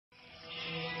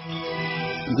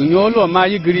dunyolo ma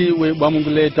yigri we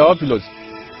bamungule Theophilus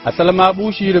asalama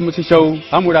bushi da musu shau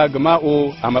amura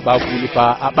gama'o a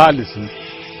mabakulifa a balisi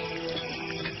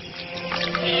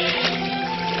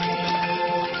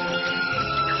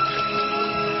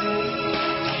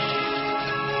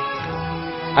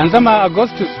an zama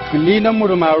Augustus kulli na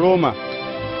murma Roma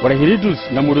war Hiridus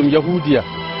na murum Yahudiya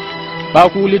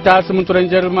bakuli ta su muturan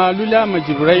jarma lula ma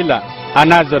Jibraila a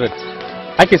Nazareth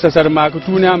ake sasar ma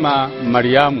kutuna ma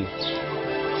Maryamu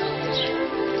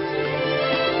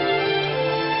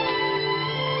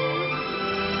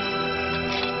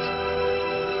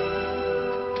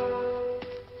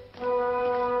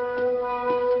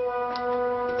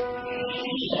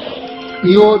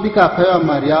iyo bika kaya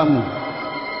Maryamu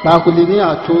bakulini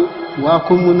ato wa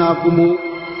kumuna bumu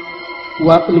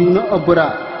wa ilmuna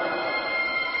abura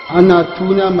ana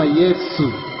tuna ma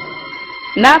Yesu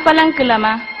na falan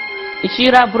kilama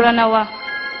ishira buranawa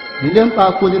nilen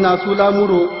bakulina sula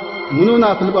muro munu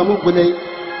na filba mu gulai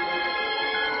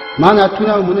mana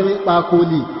tuna munu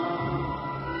bakuli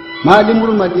mali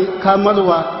murmadi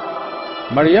kamalwa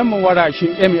Maryamu wara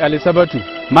shin emi alisabatu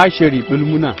ma sheri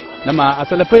bulmuna nama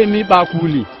asalafai mi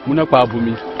bakuli muna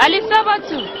kwabumi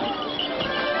Alisabatu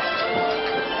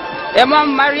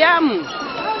Emam Maryamu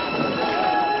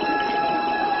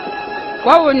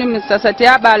wawuni misasati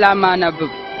abala manabu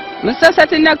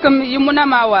misasati nakam yimuna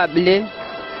mawabile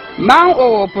man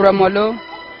owo promolo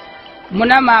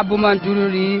muna mabuman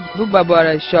dururi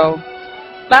bubabara shaw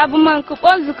babuman ku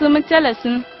bozuku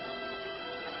mitalasin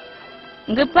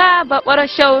ngapa babara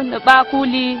shaw na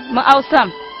bakuli mu ausam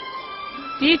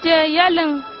tite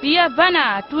yalin biya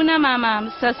bana tuna mama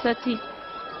misasati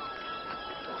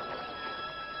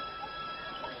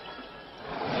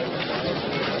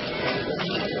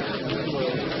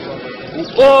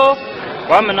o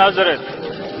wa Nazareth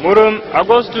murum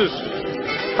Augustus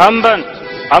hamban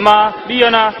ama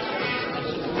biyana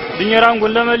dinyaran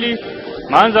gundamali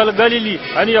manzal Galili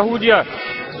an Yahudiya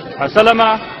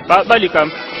asalama balikam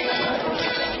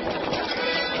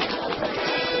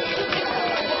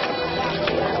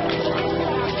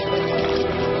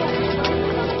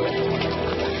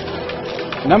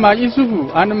nama isuhu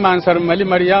an mansar mali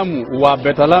Maryamu wa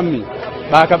Betalami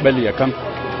baka baliya kam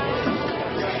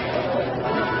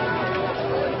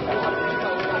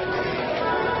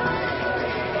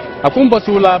akun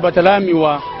basula Betalami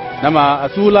wa nama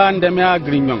asula ndemya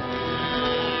grinyon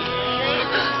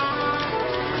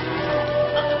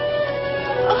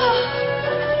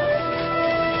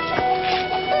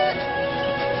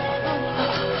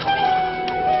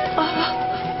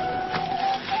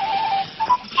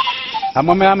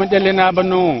amma mai amadele na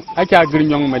bano ake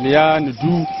agrinyon maliya ni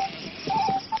du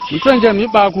mutan jami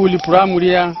ba kuli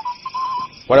pramuriya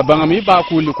warban mi ba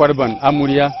kuli kwarban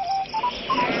amuriya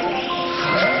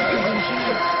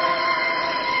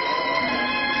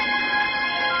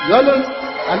yalon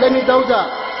alami dauda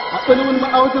asalun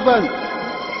ma'autuban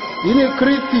yini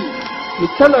kristi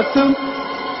mitalasin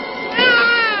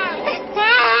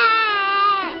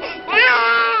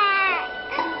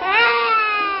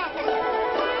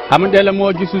amadele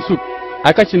mo jisusu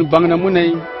akacin bangna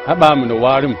munai aba mu da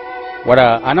warim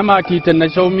wara anama titan na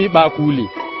shaumi ba kuli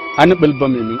an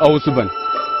bilbame min ausuban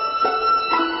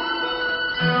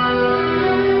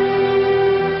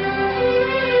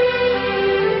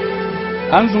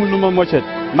an zuluma mochet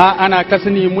ma ana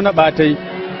kasani muna batai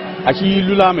a shi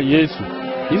lula mai Yesu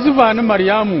izufa ni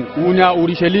Maryamu unya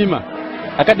Urushalima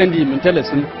aka dandi min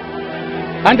talasin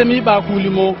an da mi ba kuli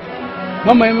mo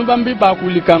mamma mi bambi ba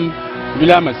kuli kam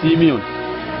bila Simeon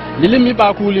yilimi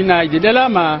ba kuli na jidala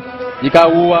ma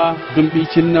yikawuwa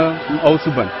dumbicin na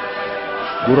ausuban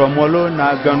Guromolo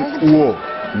na gan uwo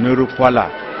nurukwala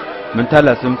min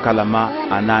talasin kalama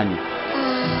anani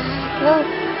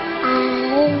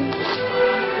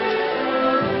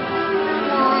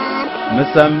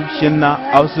misam shinna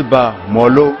ausuba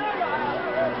molo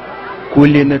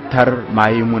kuli na tar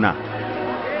mayimuna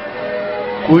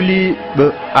kuli be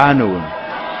anawun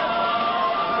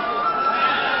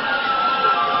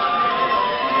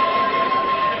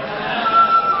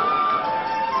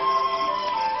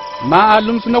ma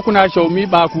alum suna kuna shaumi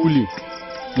ba kuli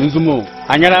nunzumo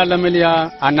anyara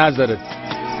lameliya a Nazareth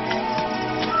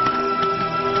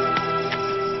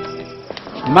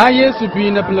ma Yesu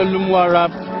bi na plallum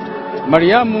warab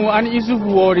Maryamu an isufu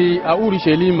wori a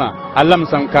Urushalima alam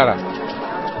sankara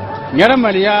nyara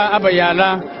Mariya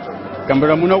abayala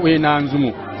kambara muna we na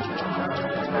nzumo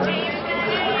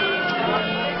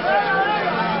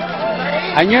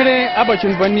anyare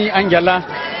abacin banni angela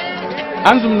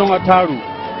anzum no taru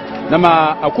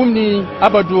nama akumni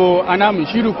abado ana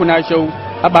mushiru kuna shau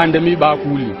abandami ba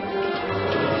kuli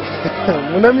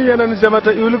munami yanan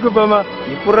jamata iulugu bama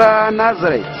ipura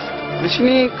Nazareth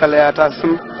nishini kalayata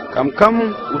sum kam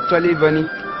utali bani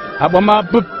abama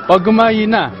bub bagma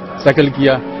yina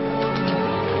sakalkiya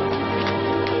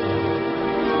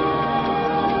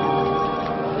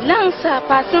lansa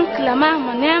pasin klama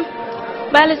monem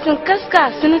balisin kaska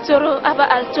sinitoro aba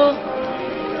alto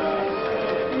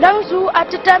langzu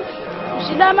atitam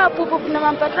silama pupuk na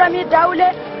mampatrami daule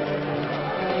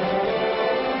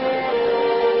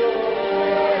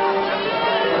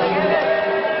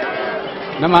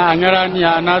nama angara ni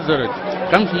a Nazareth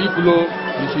kam fi kulo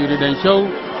ni shiri dan show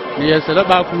ni ya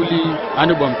salaba kuli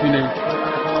anu bompine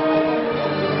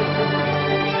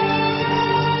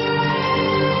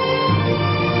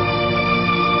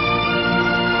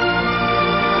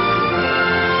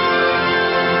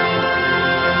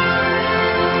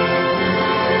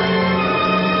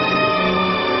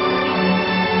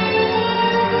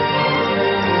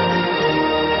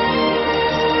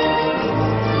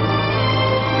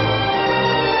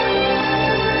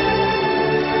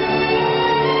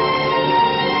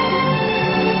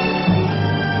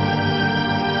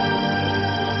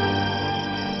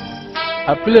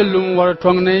apilelum war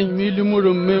tongne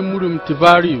milimurum me murum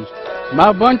Tivarius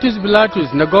ma Pontius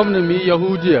Pilatus na gwamna mi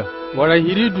Yahudiya wara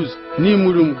Hiridus ni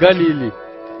murum Galili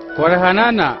wara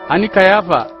Hanana ani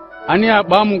Kayafa ani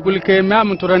abamu gulke ma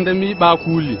muturanda mi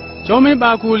bakuli chomi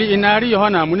bakuli inari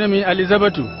Yohana munami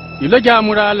Elizabatu ilo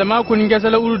jamura lama kun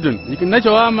ngesala Urdun ikina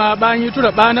chawama banyi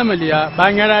tura bana maliya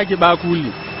banyara ki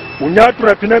bakuli unya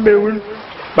tura pina mewul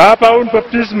ba paun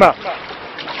baptisma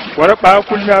wara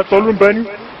bakuli na tolum bani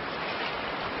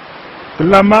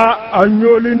lama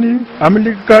anyolini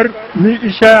amlikar ni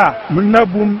ishaya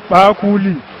munabum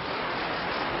bakuli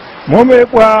mome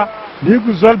kwa ni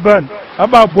guzalban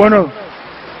aba bono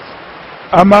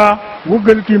ama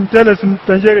wugal kim telesim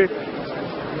tanjere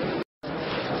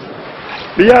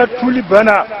biya tuli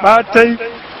bana ba tai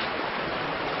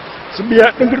su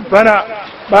biya dingir bana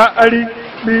ba ari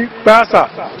bi basa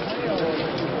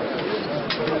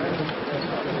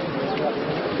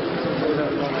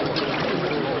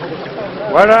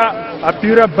wara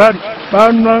apira bar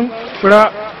banan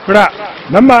fra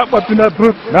nama patuna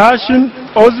bru nashin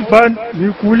ozban ni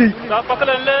kuli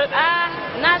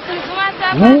na sun kuma ta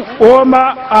wu oma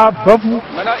abafu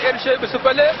mana ershe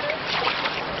bisukale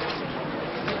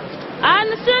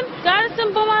ansin garsin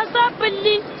bama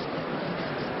sapilli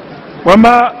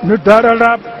wama ni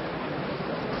darara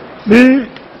ni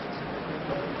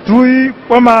tui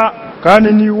wama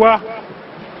kanini wa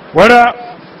wara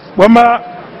wama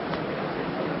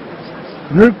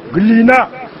ni glina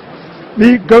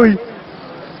ni gawi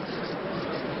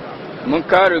mun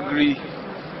kare gri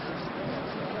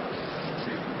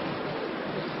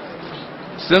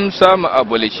sun samu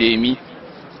abolishemi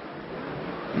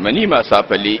mani masu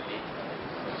afale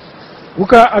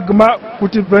wuka agma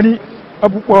kutibani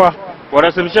abubuwa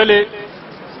wara simshale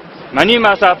mani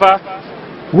masafa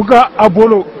wuka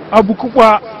abolo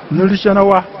abukukwa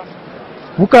nirishanawa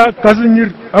wuka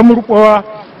kazinyir amurkwawa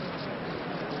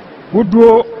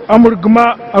wudo amurgma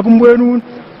agumwenun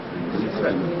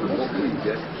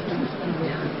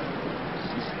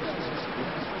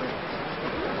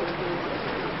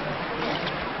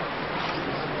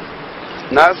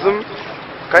nasum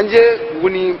kanje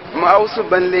wuni ma'ausu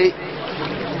banle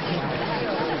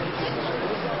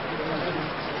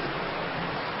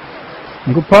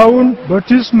ngupawun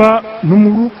batisma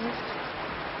numuru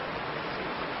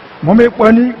mome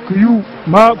kwani kuyu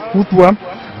ma kutuam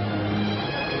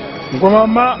ngoma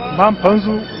ma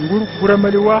mampanzu nguru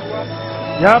kuramaliwa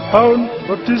ya pawun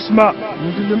batisma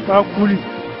ngilim bakuli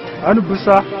anu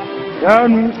busa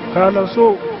yanu kalaso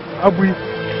abui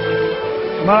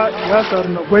ma ya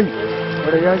sarna gwai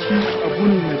bara yashi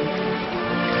abuni ne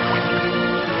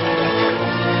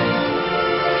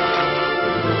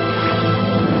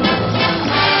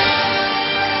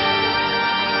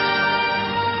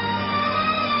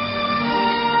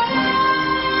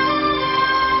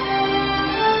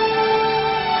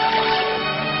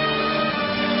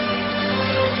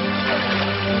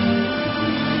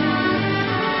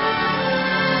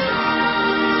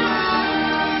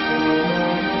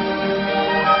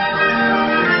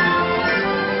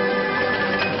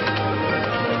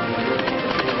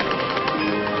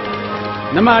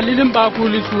nama lilin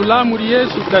bakuli su lamur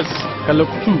Yesu das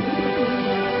kalaktu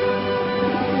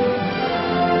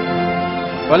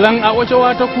walan a wace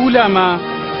wata kula ma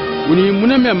wuni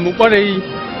muna men mu kwarai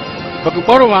baka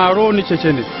kwaro maro ni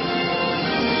cece ne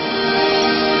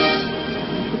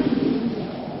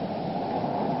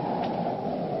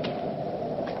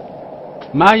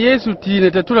ma Yesu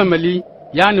tine ta tura mali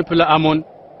ya nufi amon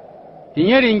in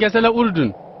yari in gasala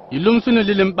Urdun ilum sunu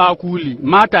lilim bakuli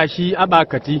mata shi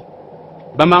abakati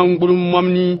bamangburum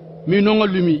momni mi nongo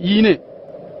lumi ine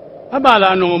abala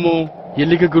nongo mo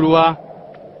yeligagurwa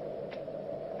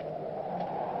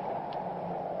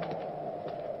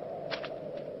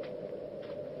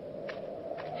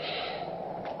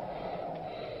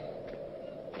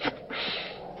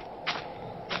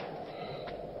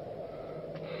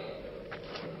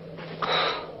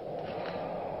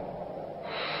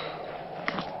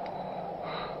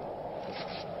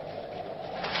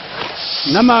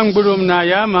namangburum na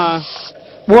yama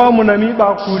buwa mu na mi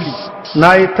bakuli na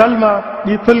yi talma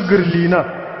di tulgirlina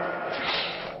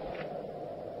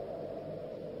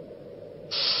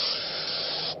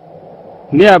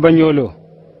ni abanyolo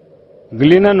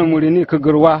glina no murini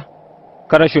kugurwa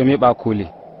karasho mi bakuli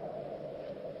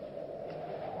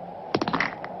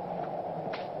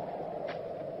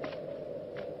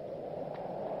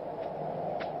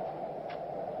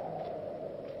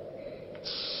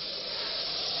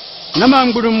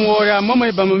namangburum wora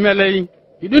mamay bamumelay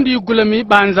idundi gulami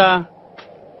banza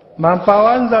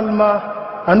mampawan zalma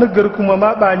anu girkuma ma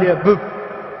baliya bub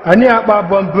ani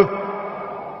ababon bub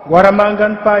wara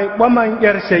mangan pai baman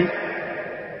yersey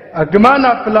agmana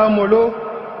plamolo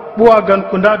buwa gan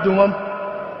kunda dumam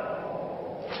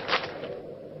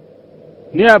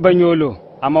ni abanyolo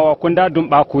ama wa kunda dum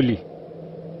bakuli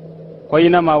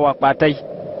koyina ma wa patai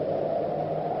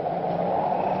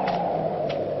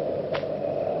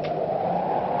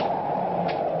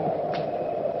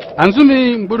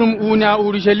anzumi mburum una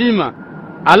urushalima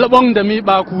alabong da mi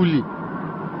bakuli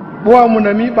buwa mu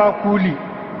na mi bakuli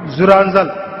zuranzal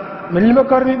milima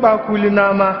karmi bakuli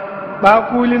nama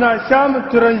bakuli na sham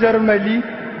turanjar mali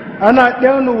ana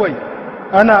ɗanu wai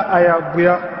ana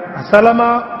ayabuya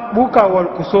asalama buka wal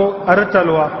kuso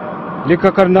artalwa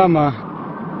likakar nama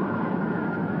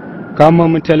kama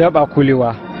mutale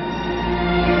bakuliwa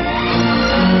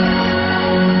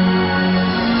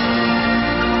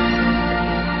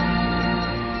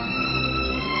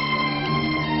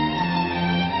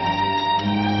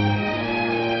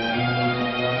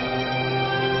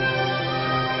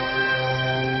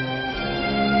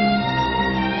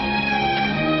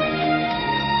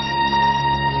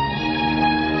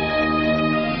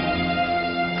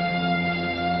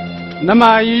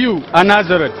nama yiyu a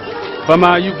Nazaret ba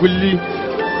ma yi gulli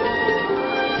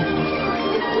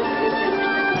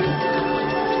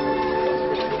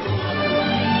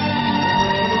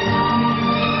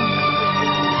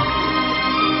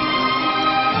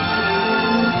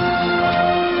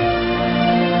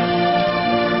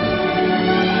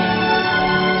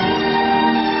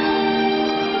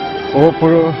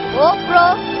Opro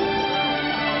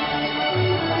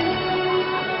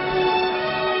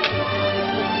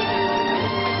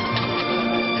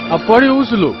a fori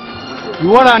usulo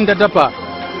yuwara anda dafa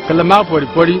kalama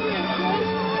fori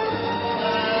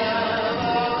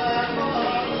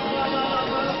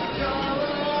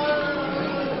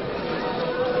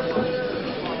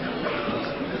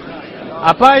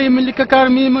a fayi milikakar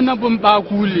mimuna bumba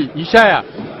kuli ishaya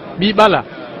bibala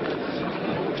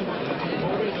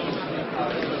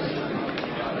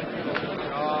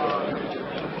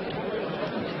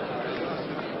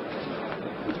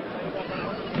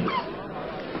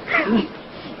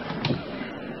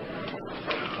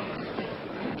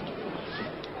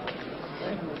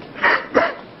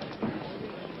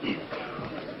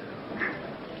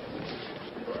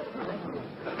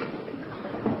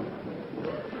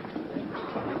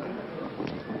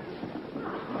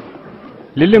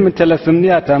lilim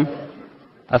talasumniyatam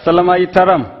asalama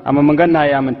itaram ama mangana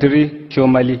ya mantiri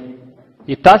chomali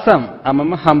itasam ama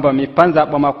mahamba mi panza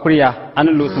bama kuriya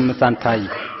anlu sumsantayi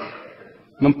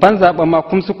min panza bama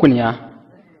kumsukunya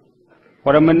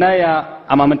wara manaya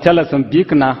ama mantalasum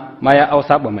bikna maya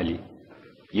ausa bamali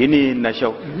yini na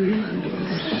shau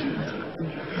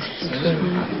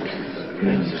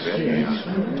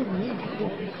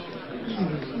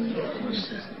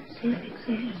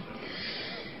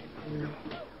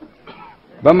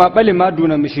bama bali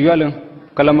maduna mishiyalin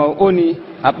kalama oni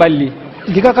a balli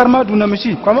diga karma duna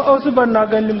mishi kuma osu ban na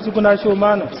ganin su kuna sho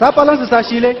mana sapalan su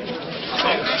sashile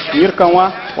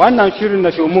yirkanwa wannan shirin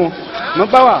na shomo mun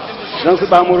bawa zan su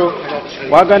bamuro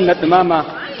wagan na dumama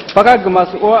faga ga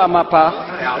masu o amma fa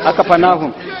aka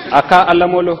fanahum aka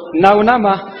alamolo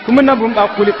naunama kuma na bumba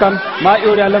kulikam ma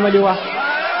yori alamaliwa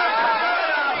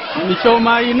ni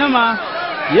shoma yinama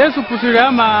Yesu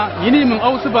kusurama yini min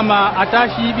ausu bama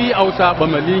atashi bi ausa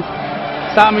bamali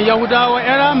samu yahudawa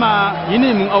erama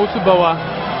yini min ausu bawa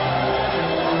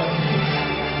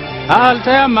a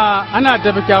altayama ana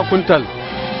tabaka kuntal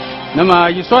nama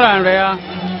yi soran raya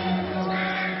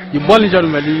yi bol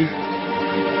jarmali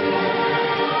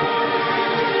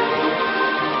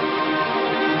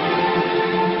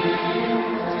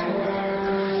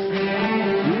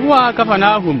wa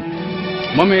kafanahum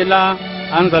mamela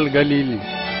anzal galili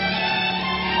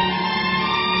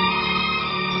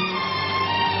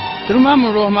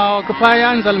turmamin rohmawa ka faya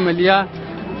anzal maliya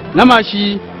na mashi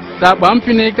saɓan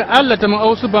fine ka allata ma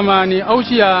ausu ba ma ne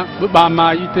aushiya ba ma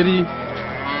yi tiri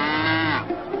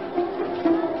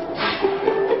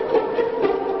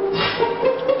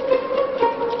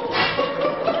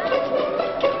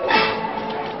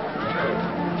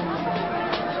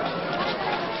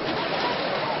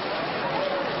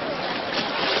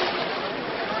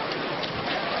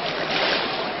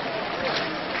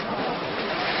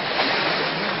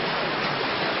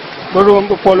Baruwan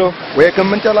Bupolo, wai kan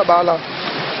mun tala bala.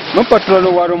 mun patrolo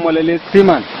warin molele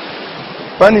Siman.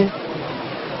 Bani.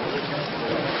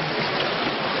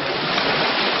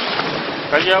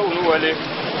 Kaja unu wale.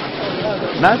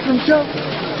 Na sun shau.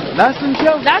 Na sun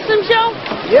shau. Da sun shau.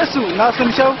 Yesu, na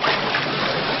sun shau.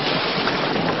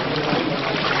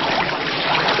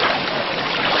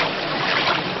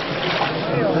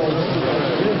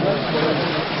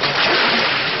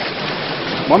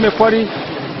 Mame fori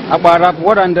abarab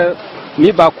waranda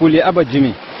mi ba kuli aba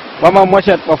jimi wama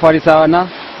moshat ba farisawa na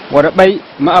wara bai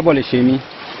ma abole shemi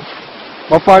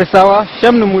ba farisawa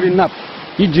shamnu muri nap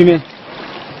hijime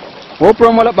wo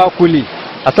promola ba kuli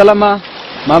asalama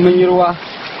mamun yirwa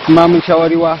mamun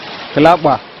shawariwa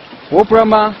kalaba wo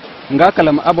prama nga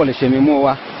kalama abole shemi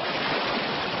mowa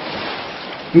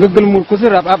ngagul mur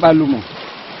kusira ba lumu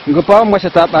nga pa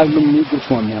moshata ba lumu ni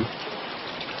gurfo mem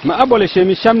ma abole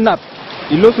shemi shamnap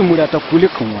ilosu murata kuli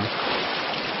kunwa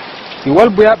iwal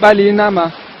buya bali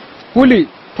nama kuli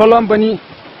tolon bani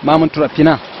mamun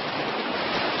turapina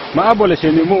ma abola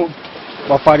shemi mu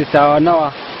wa farisawa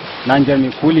nawa nan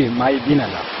jami kuli mai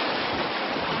binala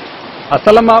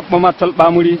asalama mama tol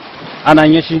bamuri ana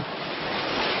nyashi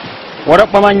wara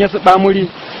bama nyasu bamuri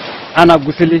ana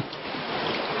gusili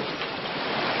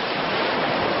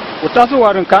utasu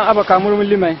warin kan abaka murmun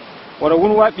limai wara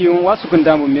wun wabiyun wasu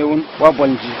kundamu mewun wa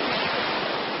bonji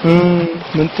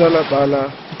mun tala bala.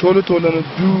 Tolo tolo na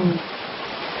du.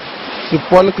 Se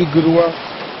pol ke girwa.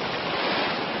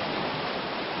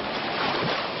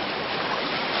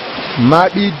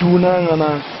 Maɗi duna ngana.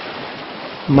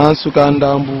 Man suka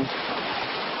ndambu.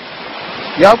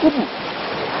 Yakubu.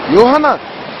 Yohana.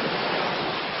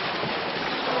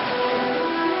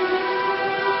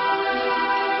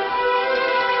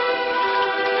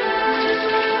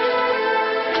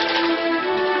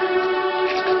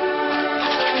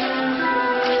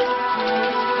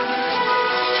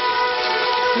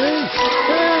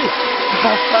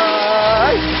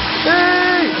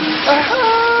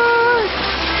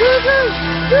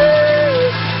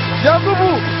 Yakubu,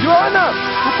 Yohana,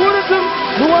 hukurusun,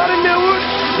 nuwarin mewun,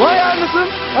 waya nusun,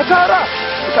 akara,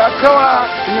 kakawa,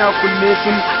 ina kulle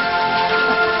sun.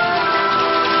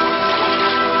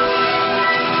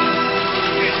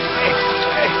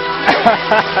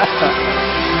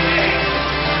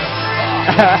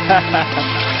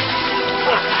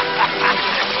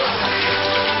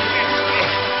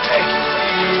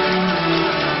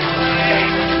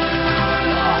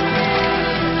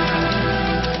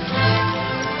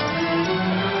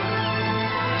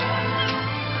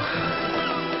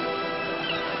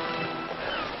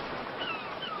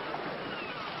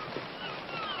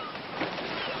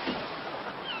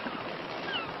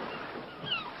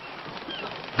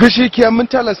 Gashi kiya mun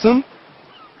talasin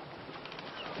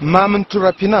mamun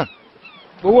turafina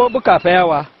buwo buka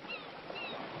fayawa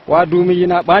wa dumi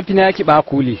yana bafina yake ba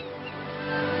kuli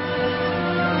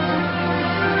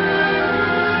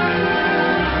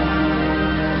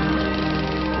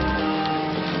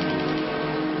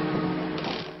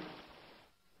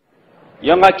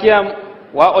yonga kiyam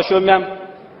wa oshomyam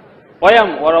oyam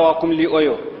warawa kumli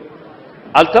oyo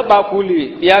altaba kuli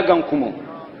biyagan kumo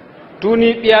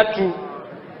tuni biyatu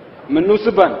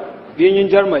minusuban biyin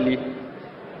jarmali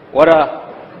wara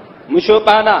musho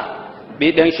bana bi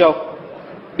dan shaw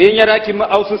bi yaraki mu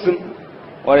aususun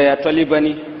wara ya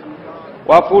talibani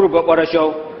wa furu ba wara shaw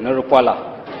na rukwala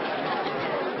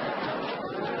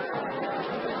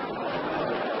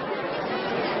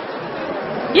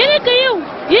Yini kayu,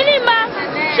 yini ma,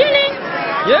 shini.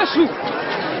 Yesu,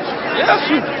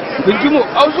 binjimu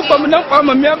ausu kwa mnan kwa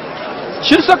mamyam.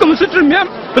 Shi saka musitir miyam,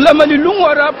 filamali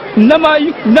lungwara,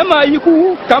 namayi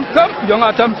ku kam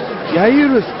yongatam.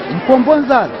 Yairus, mkombon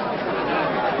zal.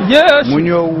 Yes.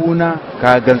 Munyo wuna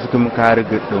ka gansu kuma ka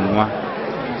riga dinwa.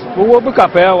 buwo buka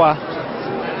fayawa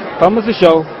fa musu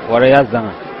shaw wara ya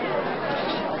zama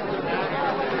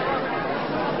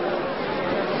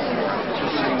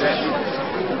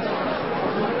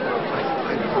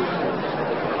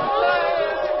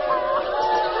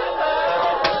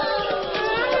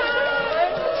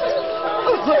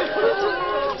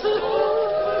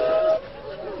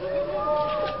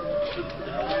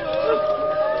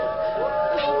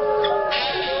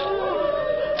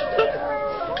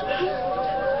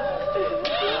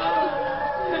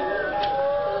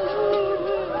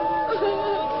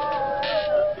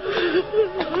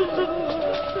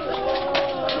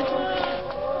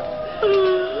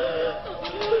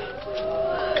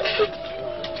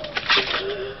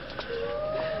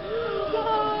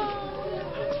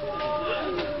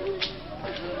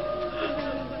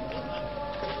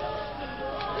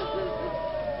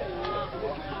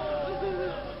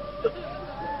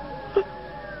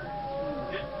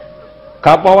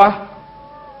Kapawa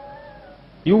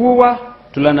yuwa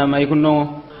tulana mai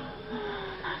kuno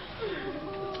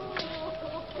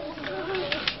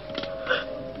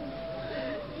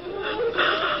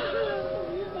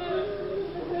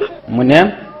munem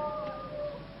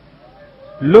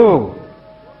lo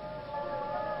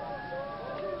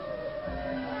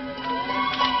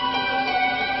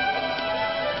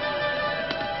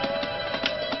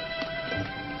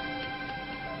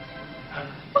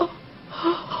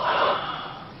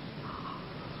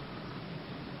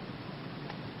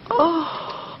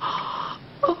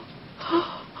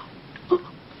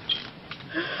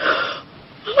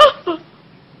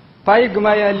pai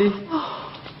gemayali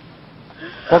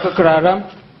ko ka kiraram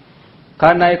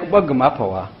kana yi kubag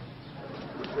mafawa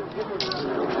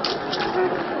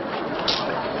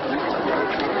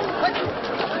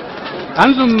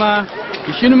anzumma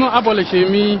ishinu abola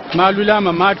shemi malula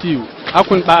ma Matthew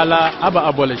akun bala aba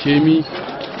abola shemi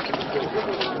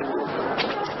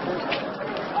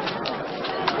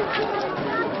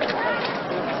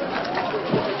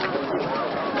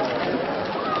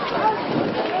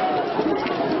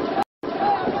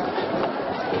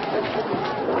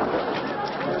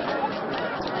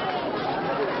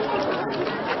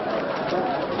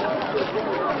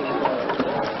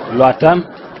Luatam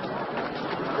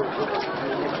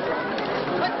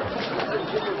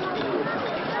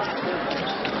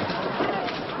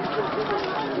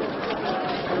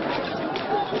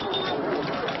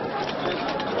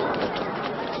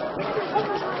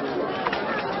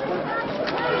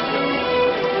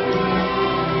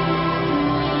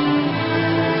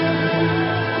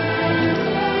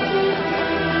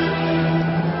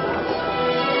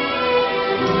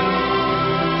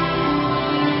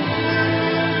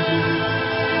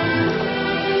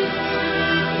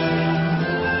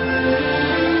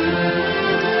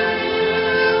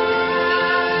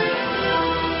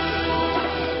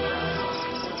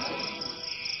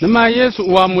Nima Yesu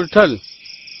uwa murtal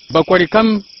bakwari kam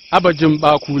abajin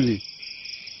bakuli.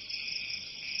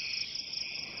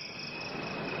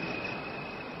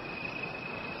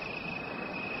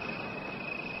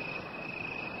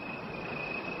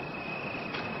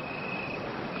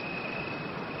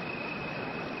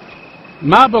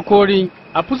 Ma bakori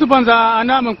a fusufanza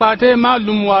ana min kwate ma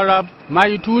lumwara ma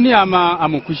yi tuniya ma a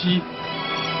mukushi.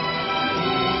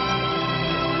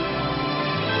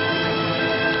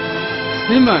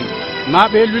 Siman ma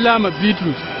ɓe lula ma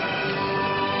Bitrus.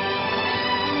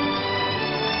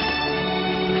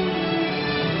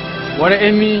 Wara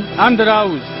emi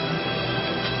Andraus.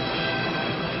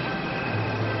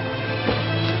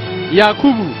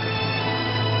 Yakubu.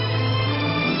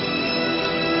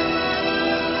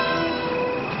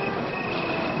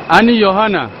 Ani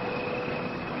Yohana.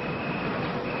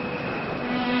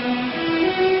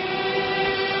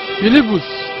 Filibus.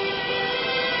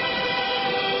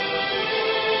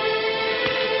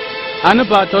 Ani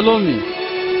Bartholomew.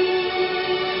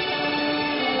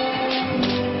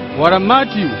 Wara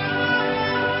Matthew.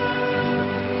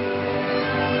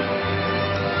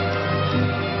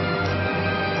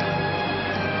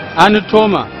 Ani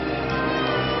Toma.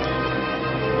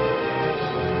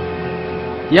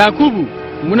 Yakubu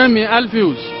muna mai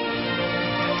Alpheus.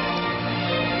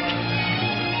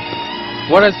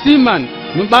 Wara Siman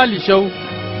mun bali shau.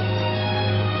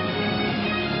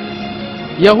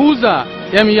 Yahuza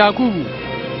yam Yakubu.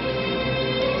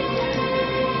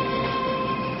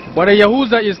 Wara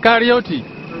Yahuza Iskarioti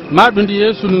ma dundi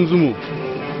Yesu nunzumu.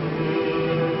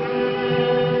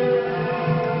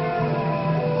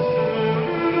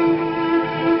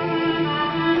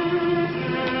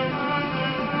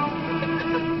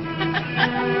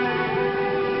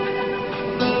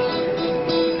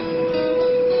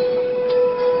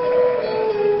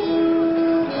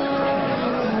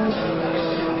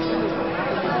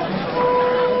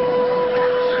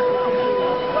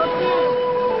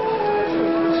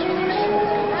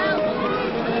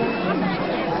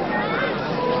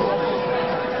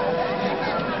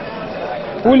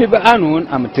 Kuli bi anun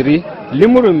amtiri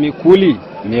limurun mi kuli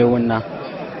me wunna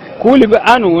kuli bi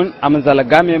anun am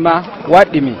zalagame ma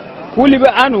wadimi kuli bi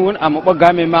anun am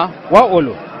bagame ma wa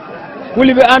olo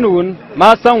kuli bi anun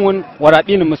ma sanwun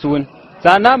warabin musuwun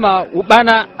sanama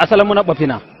ubana asalamuna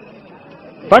bafina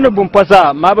fanu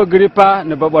bumpasa ma ba gripa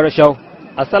ne babbar shaw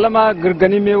asalama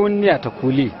girgani me wunniya ta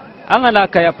kuli an ana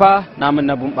kayafa na mun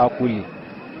na bumba kuli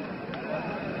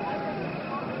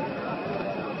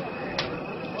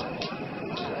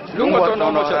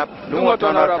lungo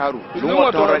tono taru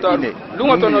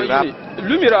lungo tono ine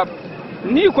lumirap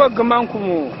ni ko gaman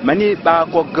kumo mani ba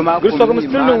ko gama gusto ko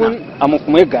mustilun amu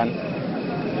kuma gan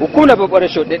Ukuna babbar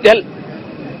sho del.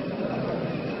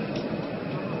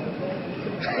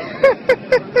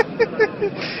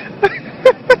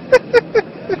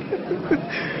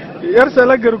 Yar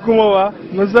salagar kuma wa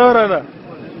mun zaurara.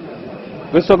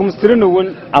 Biso gum sirinu wun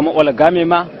ama wala game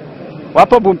ma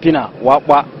wapa bumpina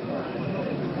waqwa.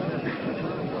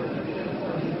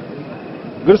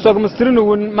 Girso gum sirinu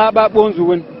wun ma ba bonzu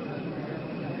wun.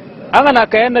 Angana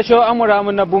kayan da sho amura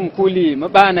mun na bum kuli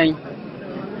mabanai.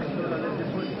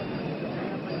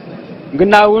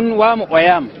 Gnawun wa mu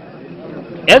oyam.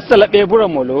 Esala be bura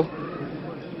molo.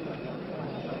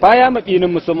 Paya mabinin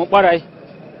musu mu kwarai.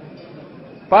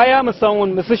 Paya mu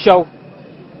sanwun musu shaw.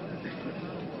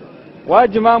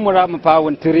 Wajima mura mu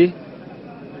pawun tiri.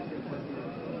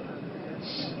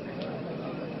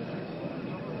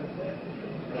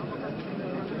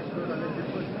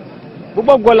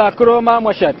 Buba gola kuro ma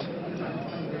mashat.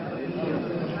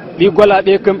 Bi gola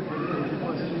bekum.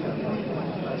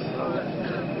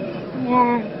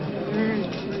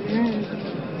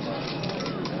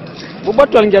 Buba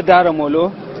tolnja dara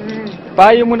molo.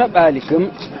 Payi muna balikum.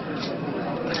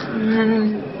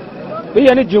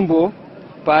 Biyani jumbo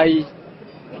payi.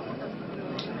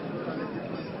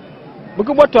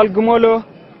 Buku botol gumolo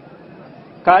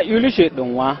ka yulishe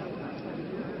donwa.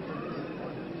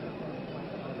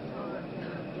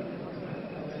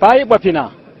 Payi bapina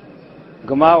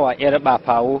gumawa yar ba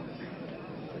pawo.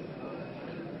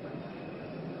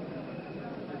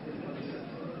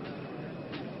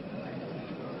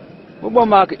 Bubo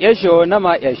mak yesho na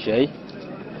ma yeshai.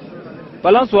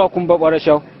 Balansuwa kumba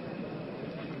barashau.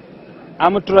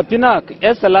 Amuturapina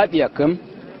esalabiya kum.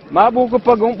 Mabu ku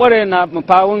pagun bare na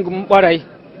mpawun gum barai.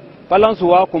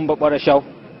 Balansuwa kumba barashau.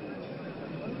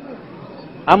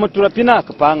 Amuturapina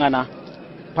kupangana.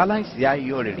 Balansiya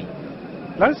yoriri.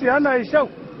 Lansiya na ishau.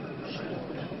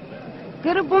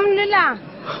 Girbum lila.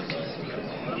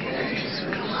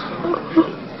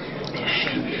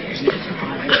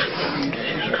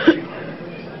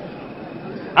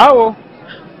 Awo.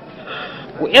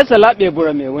 Ku esalabe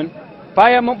bura mewun.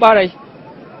 Paya mun barai.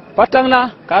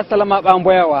 Patangna ka salama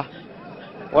bamboyawa.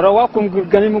 Warawa kum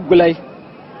gurgani mugulai.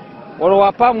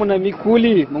 Warawa pa muna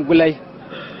mikuli mugulai.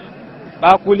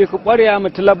 Ba kuli ku bariya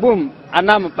mutlabum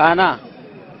ana mabana.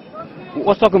 Ku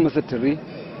osogu musitiri.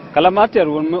 Kalamatar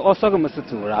wun mu osogu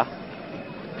musitura.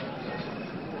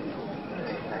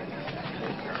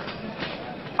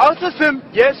 Ausasim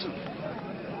Yesu.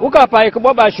 Uka pai ku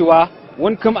boba shiwa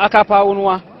wun kum aka pa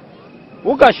wunwa.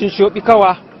 Uka shin shobi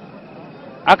kawa.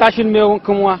 Akashin me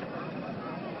wunkumwa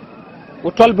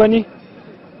utol bani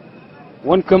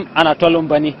wunkum ana tolum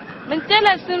bani min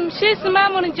tela sim shi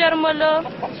simamun jarmolo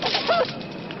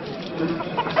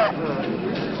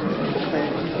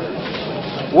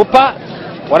wupa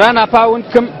warana pa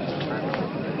wunkum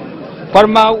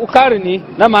farma ukarini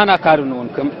na mana karinu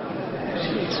wunkum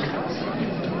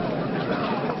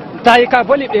tayi ka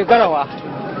boli be garawa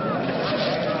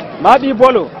ma bi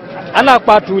bolo ana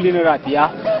kwatuli ni rafiya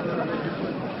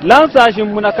lan sashin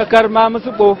muna kakar ma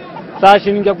musu bo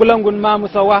sashin ga gulangun ma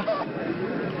musawa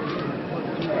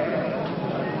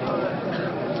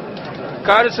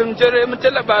Karisim jere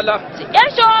mutela bala. ya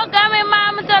sho game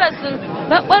ma mutarasin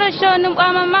babbar sho nin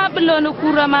kwama ma bulo ni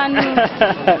kura manu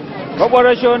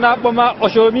babbar sho na bama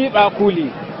oshomi ba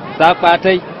kuli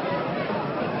sakwatai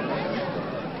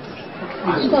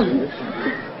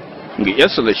Ngi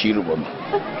yasala shiru bama.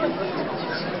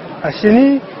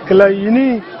 Ashini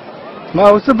klayini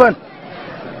ma usuban.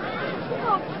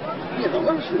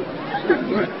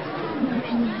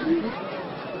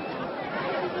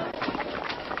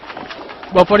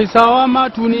 Ba farisawa ma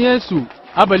tuni Yesu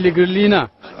abali girlina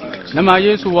na ma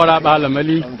Yesu wara bala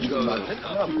mali.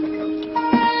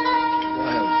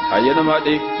 Ayana ma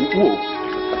dai uwo.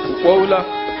 Uwula.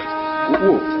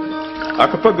 Uwo.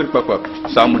 Aka fagar papa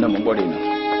samu na mambore na.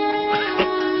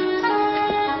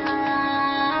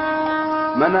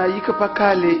 Mana yi ka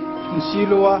fakale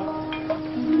nsilowa.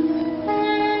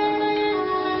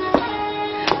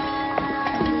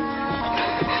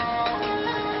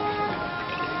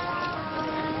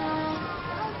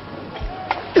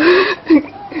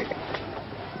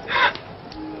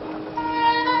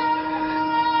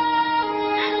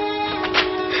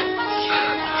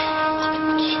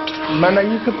 Mana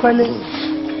yi ka fale.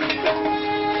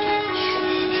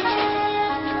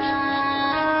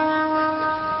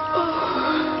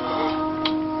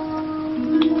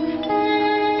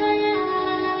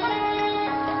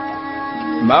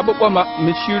 Ma ba kwama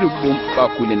mi shiri bum ba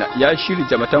kulina ya shiri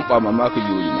jamatan kwama ma ka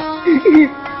yoyi na.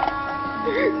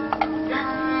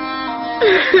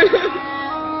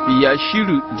 Ya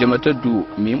shiri jamatan du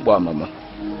mi kwama ma.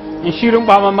 in shirin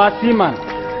ba ma siman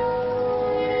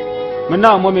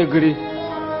muna mo me giri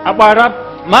abarab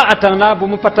ma atangna bu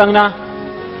mu patangna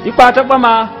ikwata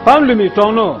bama famlumi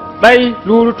tongno dai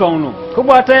luru tongno ko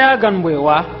bata ya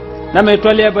ganbwewa na mai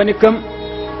tole bani kam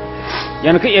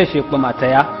yan ka iya shekwa mata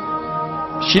ya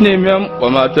shine mem wa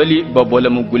matoli babola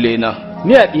mu gulena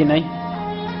ni a dinai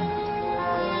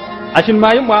ashin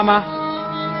mayin mama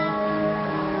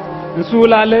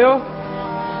nsulaleyo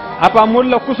apa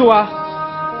mulla kuswa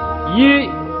yi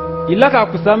ilaka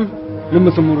kusam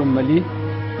lumusumurun mali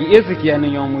yi ezikiya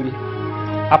nan yomuri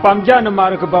apam jana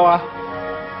marka bawa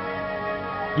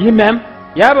yi mem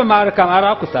ya ba marka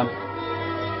mara kusam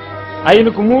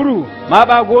ayin kumuru ma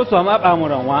ba goso ma ba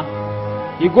muranwa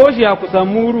i goshi ya kusam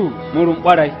murun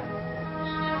barai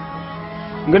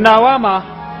nginawa ma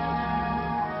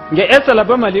nge esala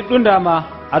ba mali dunda ma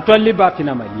atolli ba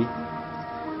fina mali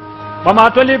ba ma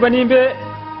atolli bani be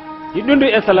idundu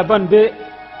esala ban be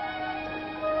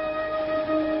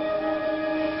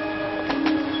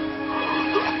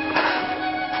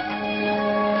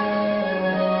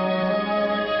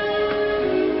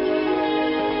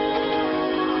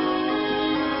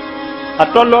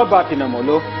atollo ba fina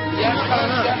molo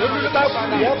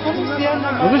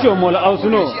musu jo mola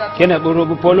ausuno kena boro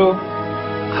bu polo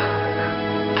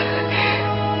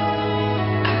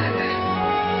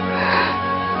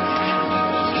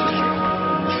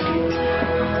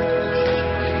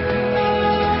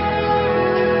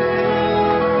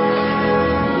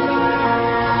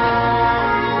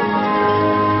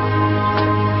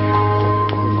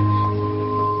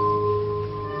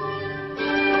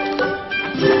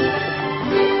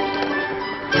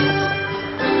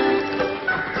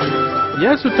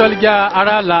Yesu tolga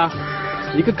arala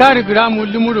yika kari gramu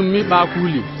limurun mi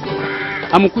bakuli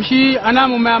amkushi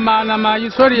anamu mama na ma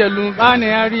yisoriya lumbane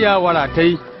yariya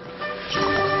waratai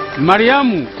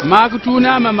Maryamu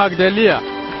magtuna ma Magdalia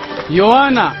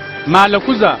Yohana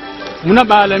malakuza muna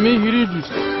balami Hiridus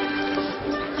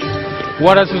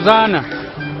wara Suzana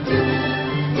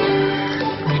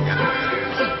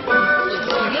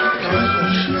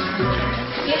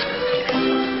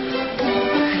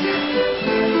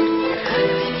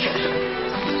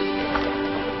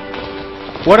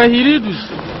wara Hiridus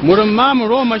murumma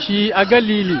Roma shi a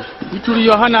Galili ituri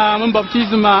Yohana mun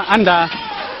baptisma anda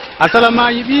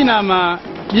asalama yibina ma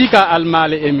ika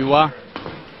almale emiwa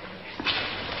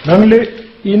nangle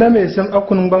ina me sam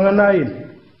akun banganayin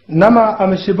nama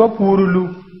amshiba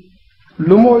purulu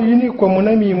lumo yini ko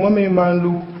munami mome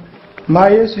manlu ma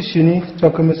Yesu shini to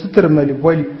kuma sutur mali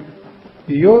boli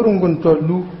yorungun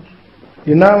tollu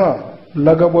inama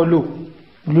lagabolo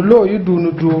lulo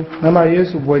yidunu do nama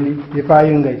Yesu boli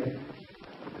ifayin gai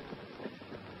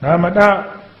na mada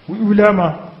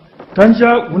ulama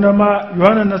kanja unama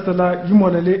Yohana nasala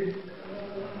yimolale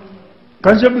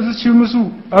kanja bisu ci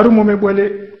musu arumo me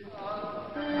bole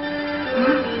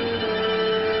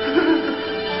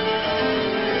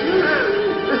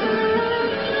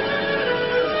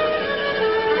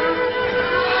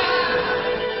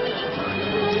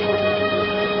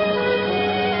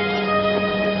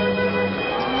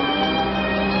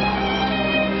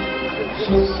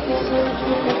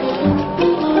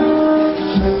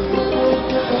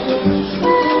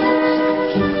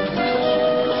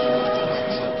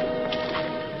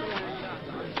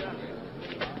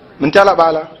Mentala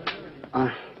bala.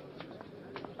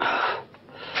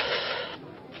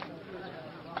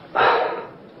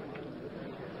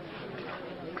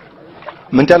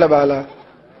 Mentala bala.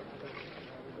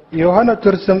 Yohana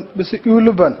tursam bisu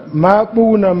uluban ma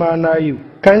buna ma nayu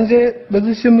kanje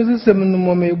bisu shimizu samin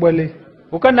mo me bole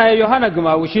ukana Yohana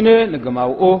gamawu shine na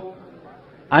gamawu o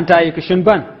anta yi kishin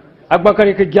ban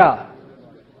agbakari ka ja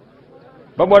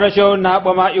babora sho na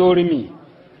bama yorimi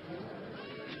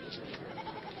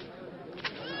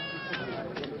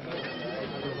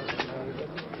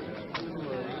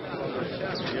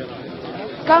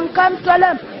Kam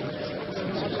tolam.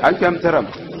 An kam taram.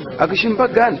 Agishin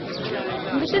bagan.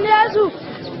 Bishin yazu.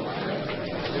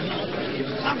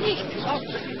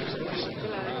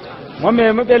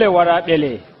 Mome mu bele wara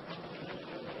bele.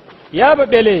 Ya ba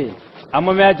bele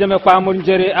amma me jame kwamun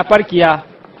jere a farkiya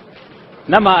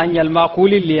nama anyal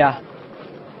makuliliya.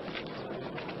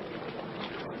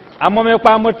 Amma me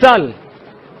kwamutal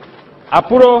a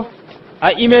puro a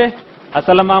ime a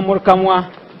salama murkamwa.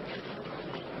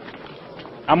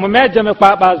 Amma me jame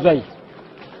kwaba zai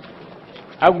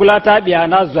agulata biya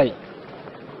na zai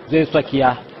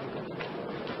sakiya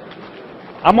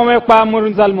amma me kwa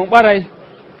murun zalmun barai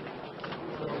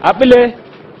abile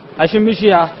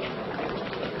ashimishiya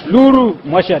luru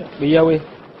mashad biyawe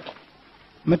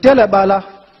mutela bala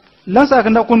lansa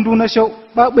kana kundu na shau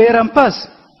ba beran pass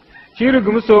shiri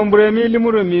gumso mburemi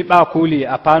limuru mi ba kuli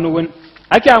a fanuwin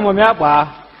ake amo me ba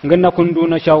nganna kundu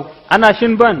na shaw ana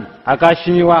shin ban aka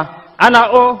shiniwa ana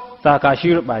o ta ka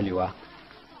shir baliwa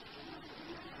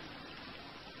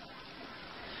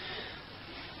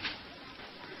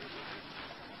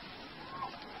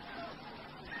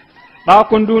ba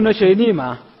kundu na shaini ma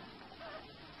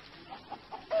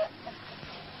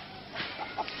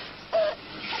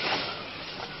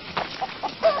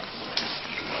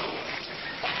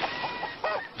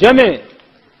jame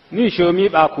ni shomi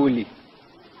ba kuli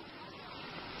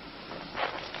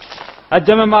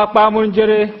ajame ma pa mun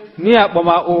jere ni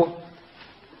akpoma o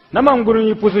na mangurun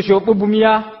yi pusu sho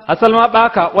bubumiya asalma ba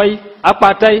ka wai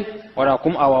akpatai ora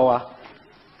kum awawa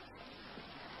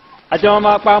ajame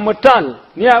ma pa mutal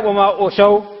ni akpoma o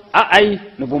shaw a ai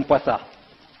nubun pasa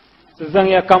zan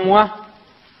ya kamwa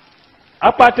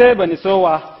akpate bani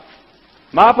sowa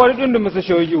ma fa dun dum su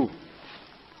shoyu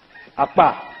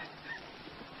akpa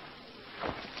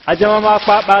ajama ma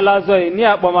fa bala zoi ni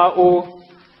abama o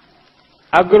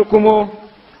agurkumo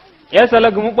ya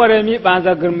salagum bare mi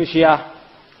banza gurmishiya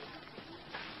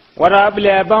wara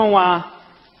bile banwa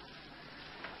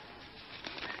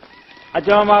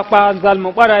ajama ma fa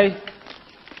zalmu barai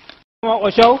mo o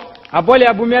shaw abole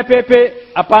abumya pepe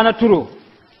apana turo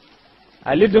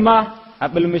aliduma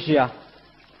abulmishiya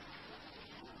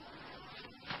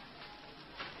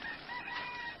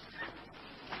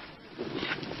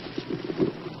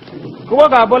kuwa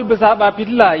ga bol bisa ba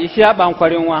fitila ya sha ban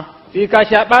kwarinwa sai ka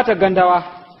sha bata gandawa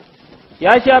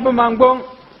ya sha bi mangon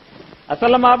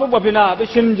asalama bu bofina bi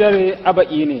shinjare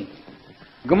abai ne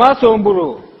guma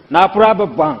somburo na fura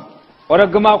babban ora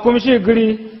guma kumshi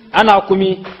giri ana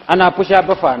kumi ana fusha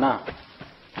bafana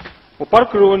ku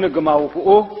farkuro ni guma ku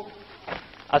o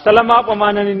asalama ba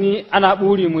manani ni ana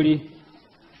buri muri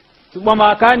su ba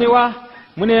makaniwa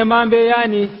mune mambe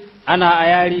yani ana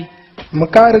ayari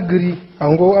makar giri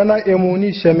ango ana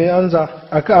emoni shame anza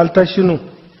aka altashinu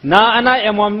na ana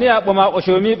emomni aboma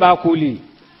oshomi ba kuli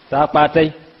ta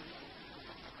patai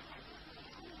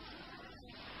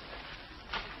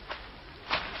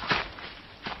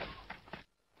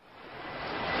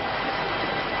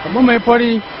amma mai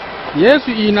fari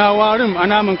Yesu ina warin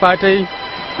ana mun fatai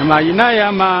na mayina ya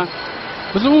ma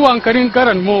kuzu wankarin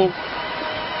karan mo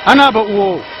ana ba uwo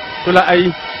tula ai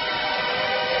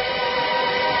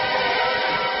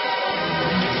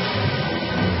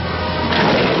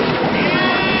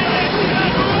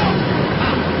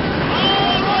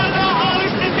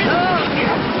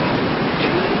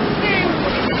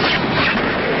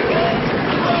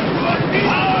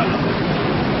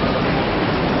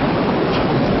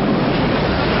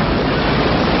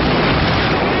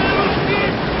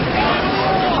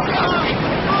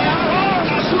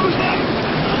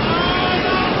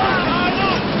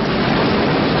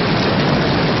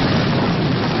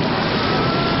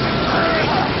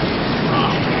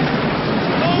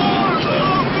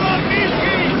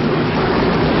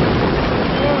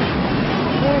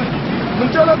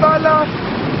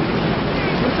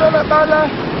Mbula-Bwazza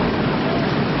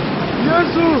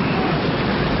Yesu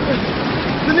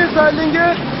sini salinge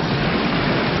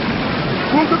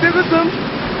kunku bibisum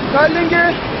salinge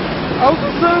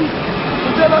ausum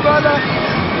Mbula-Bwazza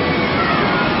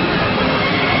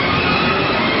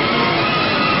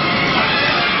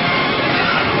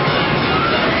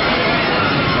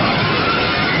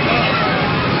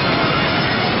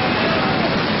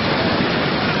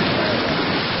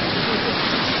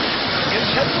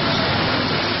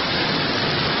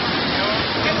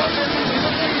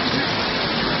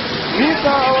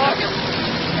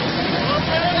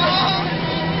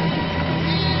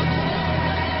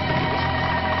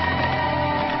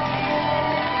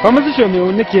Vamos deixar meu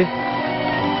aqui.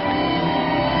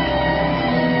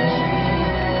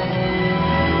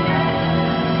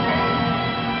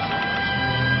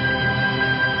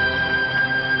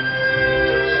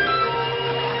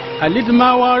 Alid ma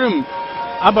warim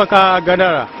abaka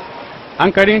gadara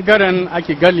hankarin garan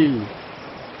ake galili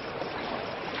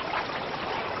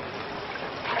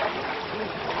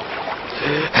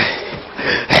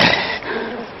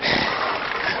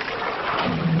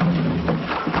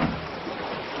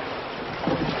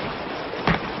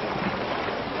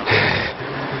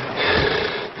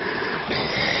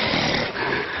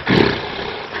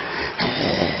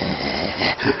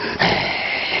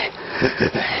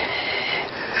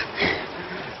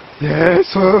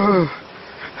Yesu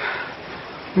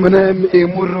mana mi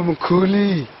murrum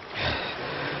kuli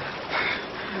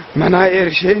mana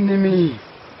ershe nimi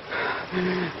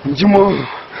jimo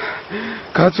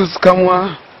katus kamwa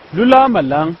lula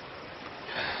malang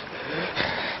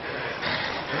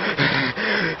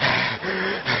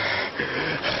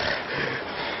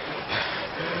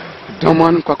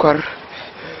Doman kwakwar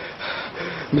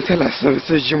مثل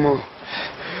سجمو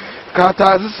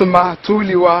كاتا زسما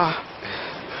توليوا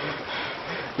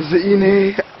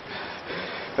زيني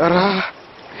را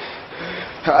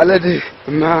على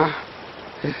ما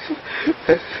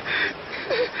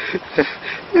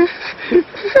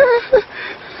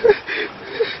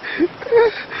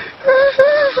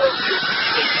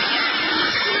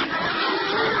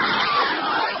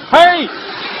Hey!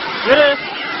 Bere!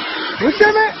 Wuce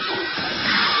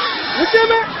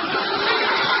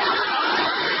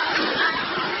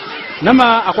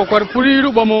nama akwakwar furi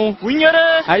rubamo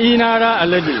Wunyere! a inara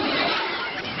alade.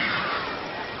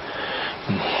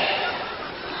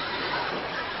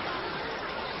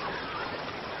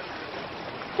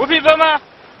 Ubi bama!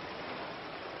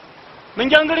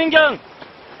 Mingyang.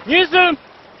 Nizum!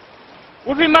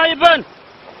 Ubi maiban!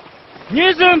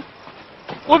 Nizum!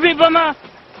 Ubi bama!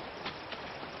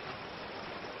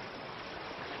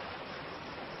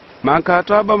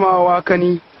 Mankata ba ma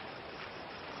wakani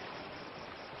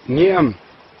ni'am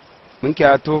mun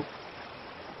kyato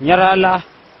nyarala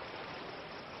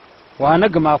wa na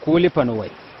gama ko lifan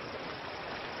wai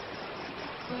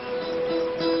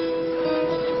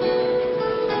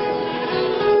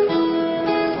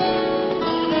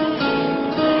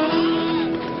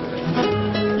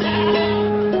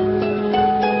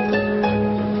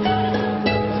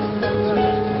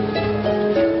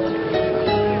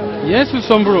Yesu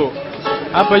sombro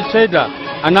abai shaida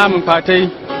a namun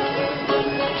fatai.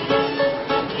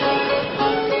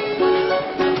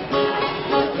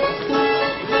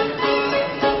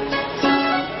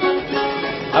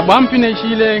 A bamfine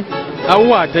shile a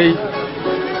watai.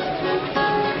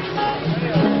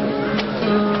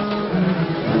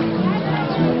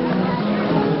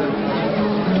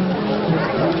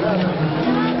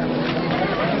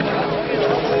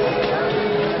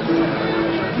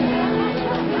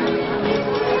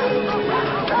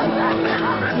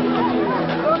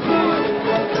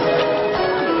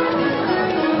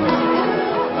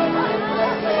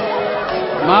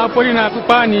 Ma pori na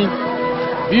kupani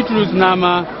Bitrus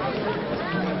nama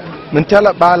mun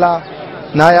tala bala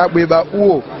na ya gbe ba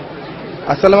uwo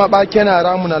asalama ba kena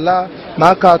ramuna la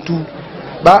makatu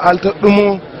ba alta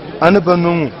dumo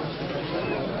anubanu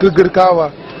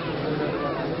gigirkawa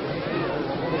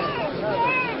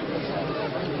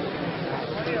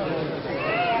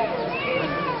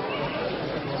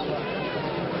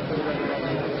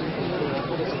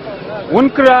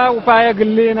wunkra upaya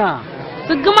gillena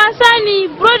Sigma sani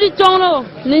brodi chono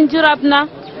ninjirapna.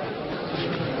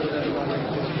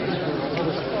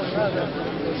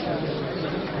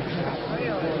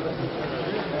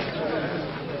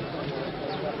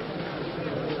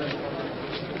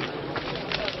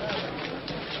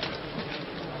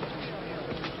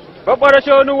 babbara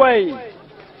shonu wai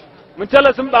mun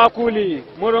tala sun bakuli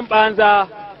murun banza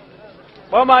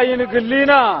ba ma yin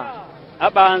gillina a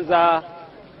banza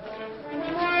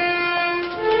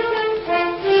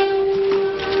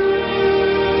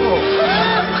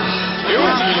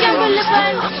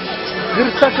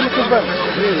girsakul kuban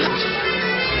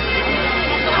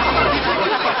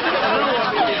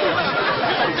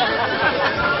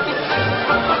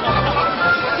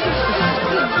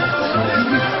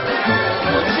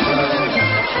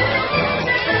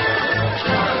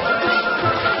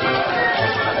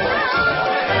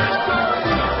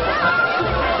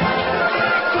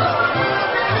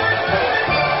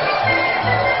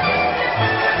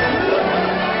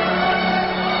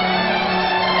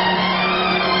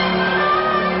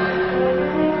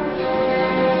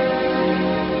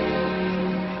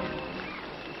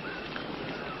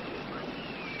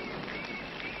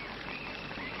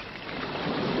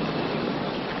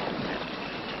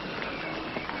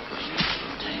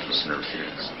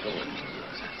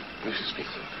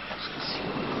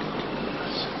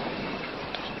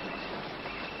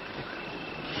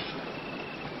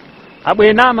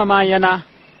abu nama ma yana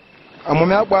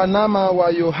amume akwa nama wa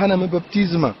Yohana mai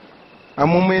baptisma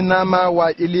amume nama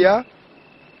wa Iliya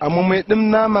amume dim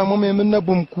nama amume minna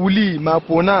bumkuli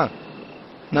mapona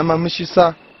nama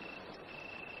mishisa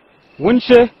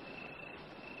wunshe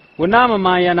wunama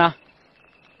ma yana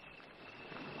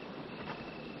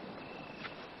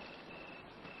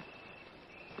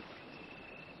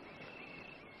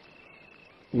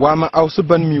wa ma ausu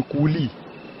ban mi kuli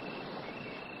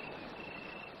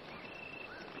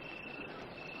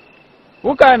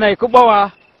wuka nai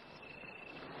kubawa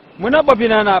muna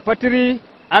babina na fatiri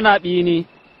ana bini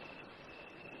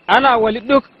ana wali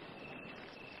duk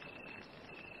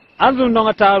an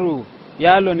zun taru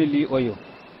ya loni li oyo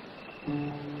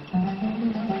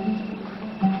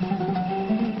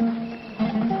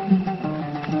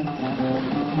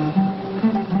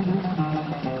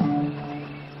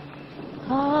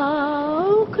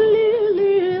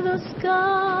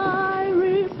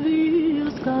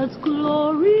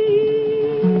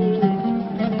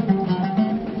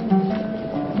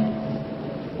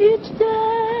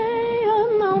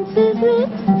it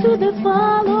to the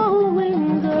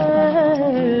following day.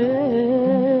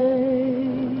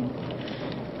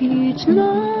 Each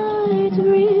night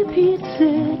repeats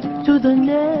it to the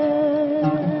next.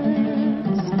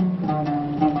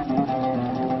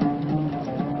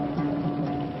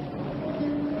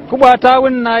 Kubata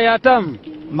wunna ya tam.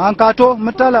 Mankato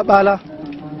mutala bala.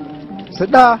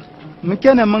 Sada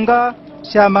mukene munga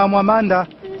shama mwamanda.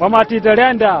 Wamati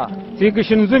darenda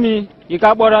figishin zumi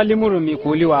ikabora limuru mi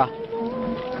kuliwa.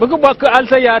 Bugu baka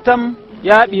alta ya tam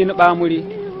ya bin bamuri.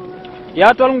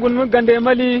 Ya tolngun gande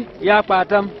mali ya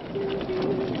patam.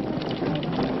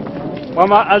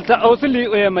 Wama alta ausuli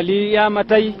oye mali ya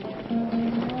matai.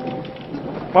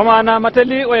 Wama na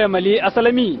matali oye mali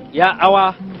asalami ya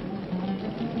awa.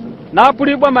 Na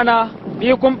puri bamana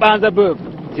bi kum banza bub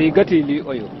ti gatili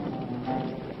oyo.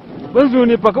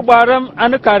 Bunzuni pakbaram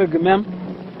an kargmem.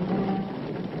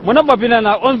 Muna mabina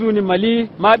na onzuni mali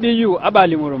ma biyu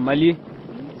abali murum mali.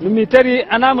 Numitari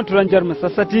ana muturanjar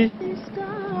musassati.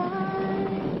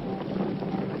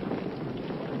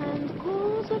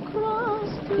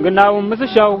 Gnawo musu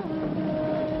shaw.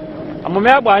 Amma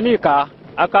me bani ka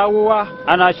akawuwa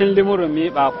ana shin limurum mi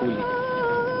ba kuli.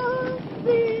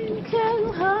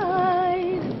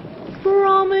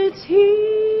 From its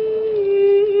heat.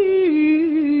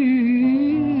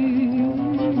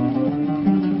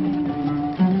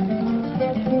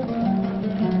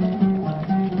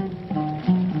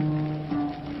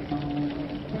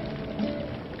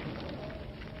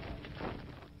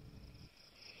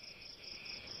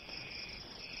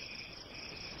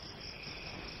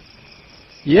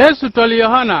 Yesu tol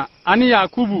Yohana ani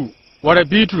Yakubu wara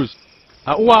Bitrus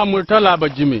a uwa murtala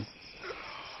bajime.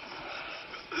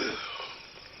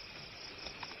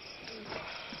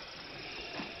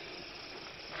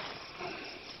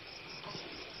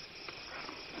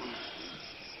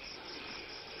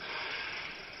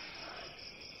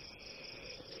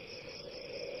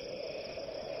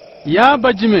 Ya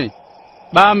bajime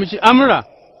ba mishi amra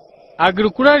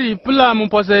agrikurari pula mun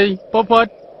posai popot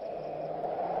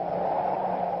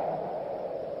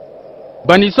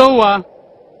bani sowa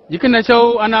yikina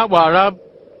shaw ana barab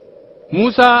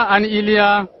Musa an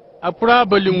Iliya apura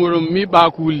balimurum mi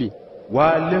bakuli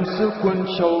wa limsukun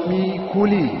shawmi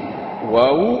kuli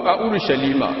wawu a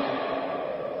Urushalima.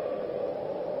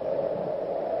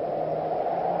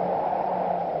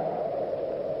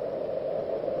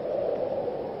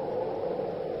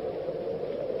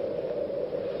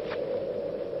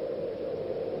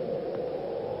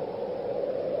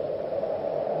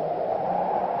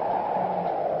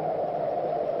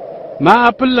 ma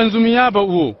apullan zumiya ba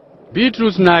uwo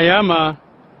Bitrus na yama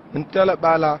ntala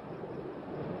bala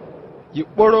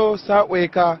yiboro sa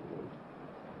weka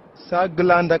sa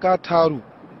glanda ka taru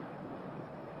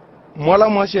mola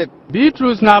moshet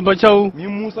Bitrus na bachau mi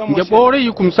Musa nge bore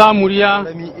yukum samuriya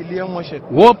mi Iliyan moshet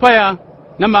wo paya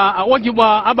nama a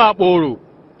wagiba aba boro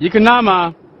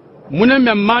yiknama munan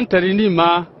memman tarini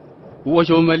ma wo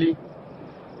shomali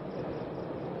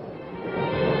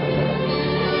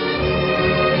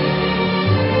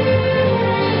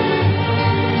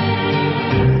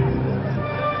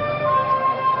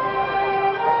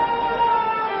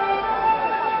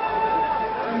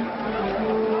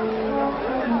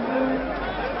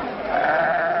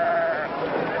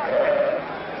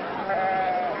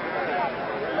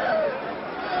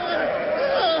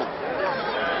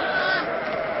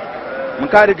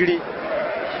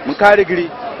mun kare giri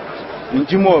in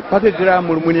ji mo pagagira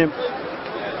murmune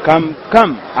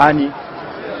kam ani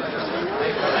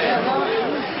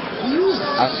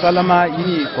asalama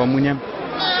yini komunyam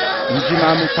in ji ma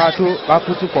mu fato ba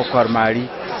futu kokor mari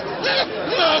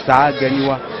sa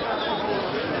ganiwa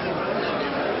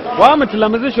wa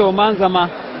mutulamizu shoman zama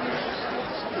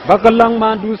bakallan ma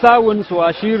dusa won so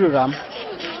ashiru ram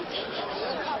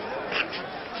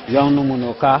yawnu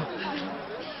munoka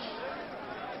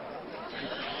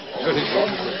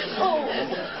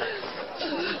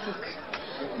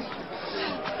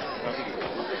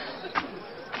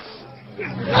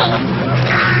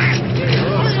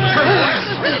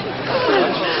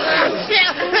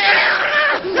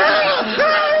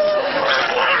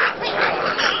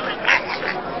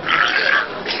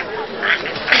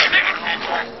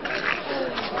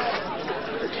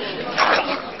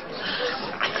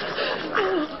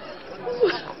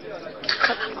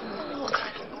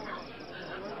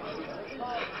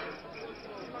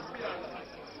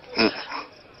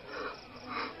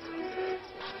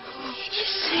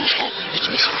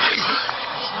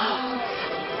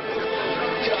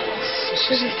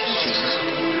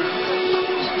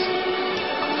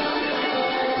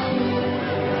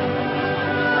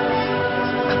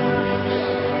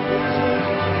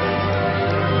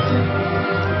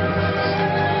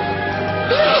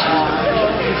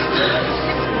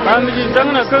Amiji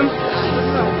zangna kan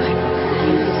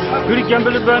guri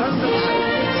kembel ban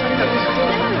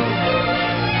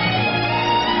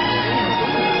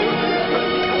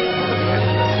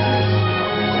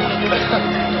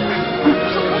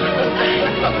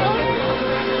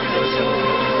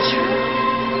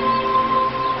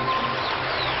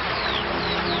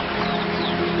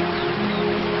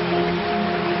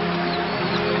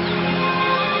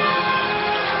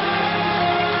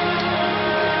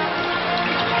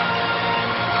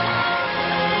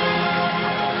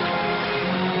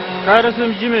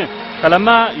Karasum jime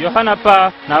kalama Yohana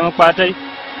pa na makwatai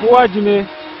kuwa jime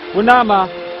kunama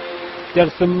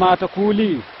jarsun mata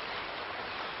kuli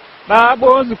ba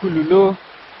bozu kululo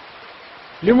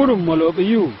limurun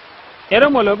molobi yu ere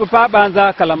molobi pa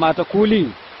banza kalamata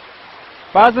kuli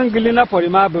fazin gilina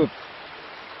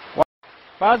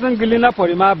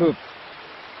porima bub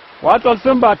wato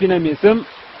sun ba fina mesim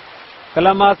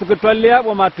kalama su gutwalliya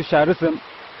wa matu sharisum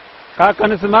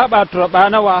kakan su ma ba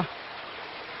turabanawa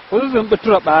uzun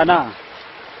bitura bana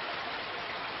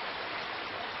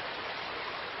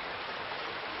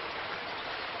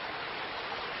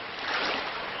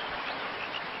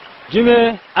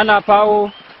jime ana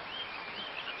fawo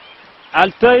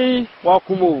altai wa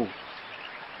kumo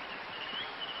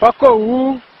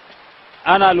fakowu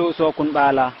ana loso kun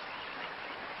bala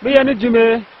biyani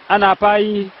jime ana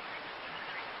fayi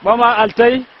bama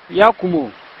altai ya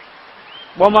kumo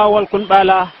bama wal kun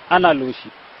bala ana loshi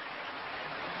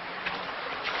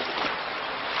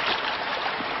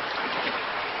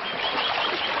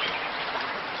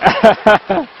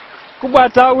kuba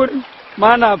ta wurin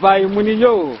mana bayi muni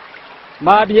yau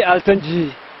ma bi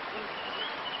altanji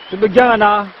tubi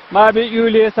gana ma bi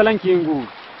yule salankingu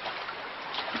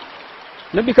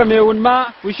nabi kamewun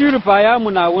ma ushiru faya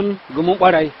munawun gumun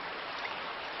kwarai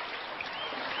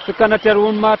sukanatar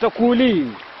wun ma ta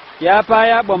kuli ya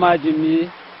faya ba ma jimmi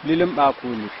lilin ba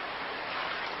kuli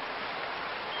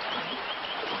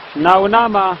nawuna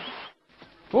ma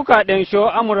fuka den sho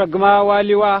amura gama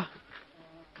waliwa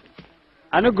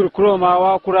ani gurkuro ma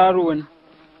wa kuraruwan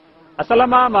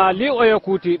asalama ma li oya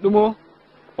kuti dumo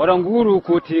waranguru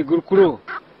kuti gurkuro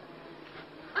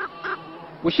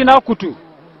ushina kutu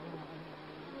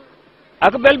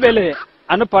aka belbele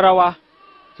ani parawa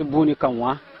su buni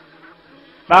kanwa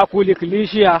ba kuli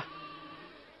kilishiya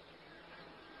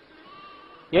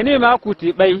yani ma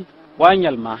kuti bai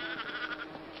wanyal ma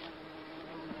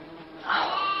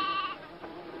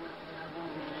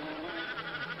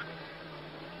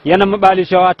yana mabali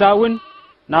shawatawun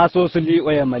na so su li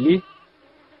oya mali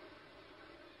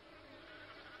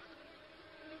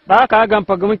ba ka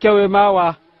gamfa gumi kyawe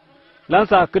mawa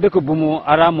lansa kuduku bumu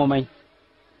aramu mai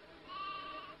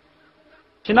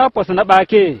shina posu na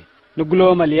bake ni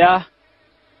gulo maliya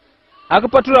aga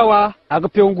paturawa aga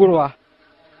peungurwa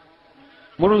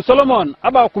murun Solomon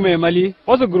aba kume mali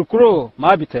osu gurkuro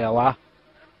ma bitayawa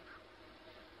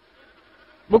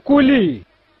bukuli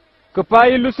ka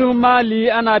fayi lusun mali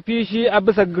ana fishi a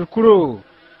bisa gurkuro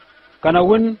kana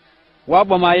wun wa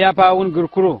ma ya fa wun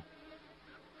gurkuro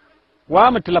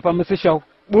wa mutlafa musu shau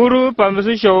buru pa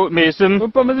musu shau me sim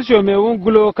pa musu shau me wun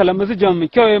gulo kala musu jam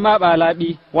kyoy ma ba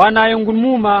labi wa na yin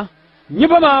gunmu ma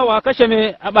nyiba ma wa kashe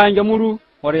me a bange muru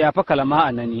war ya fa kalama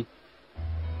anani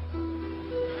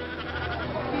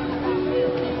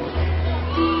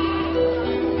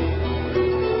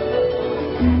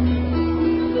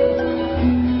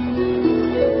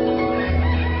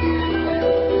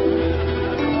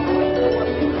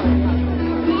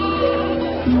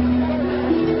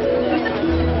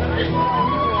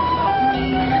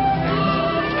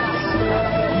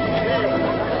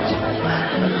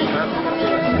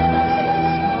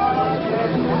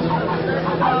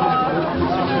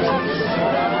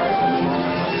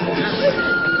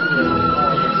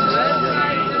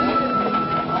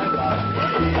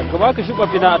gaba ka shuba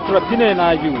fina turapine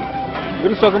na ju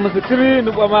bir so gama sitiri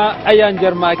nu bama ayan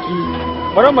jarmaki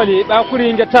baramali ba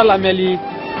kuri nga talameli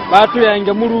ba tu ya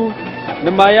nga muru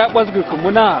ni ma ya basgu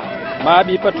kumuna ma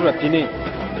bi paturapine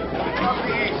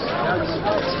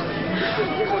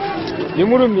ni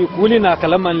muru mi kuli na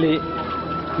kalamanle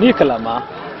ni kalama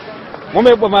mo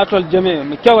me bama tol jame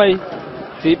mi kyawai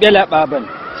si bela baban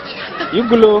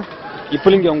yugulo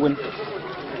ipulingengun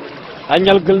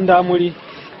anyal gulnda muri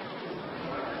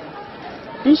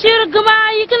nshir gama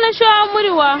yikina sho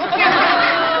muriwa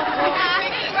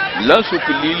lansu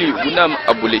kulili unam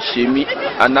abule shemi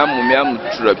anamu myamu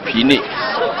turapine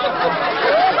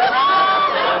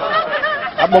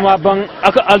abama bang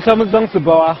aka altamu zang su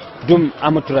bawa dum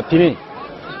amaturapine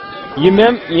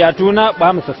yimem yatuna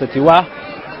ba mu sasatiwa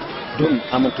dum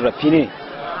amaturapine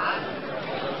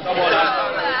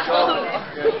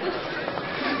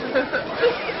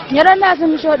nyara na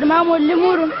sun shodi mamu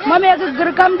limurun mame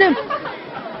gaggar kamdin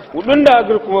udun da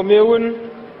agur kuma mewun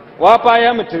wafa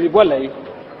ya mutri bolai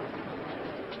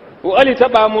u ali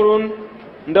taba murun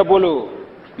nda bolo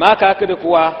ma ka kada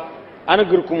kuwa an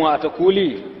gurkuma ata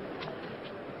kuli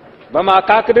ba ma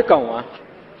ka kada kanwa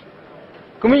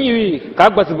kuma yiwi ka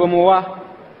gbasu ba mowa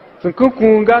sun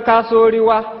kun ga ka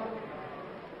soriwa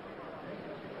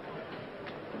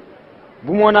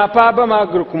bumona fa ba ma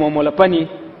gurkuma molafani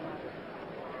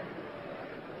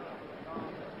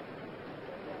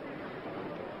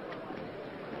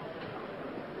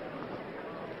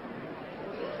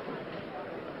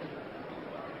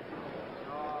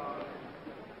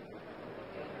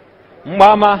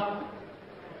Mama,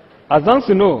 azan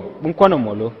su no bun kwana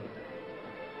molo.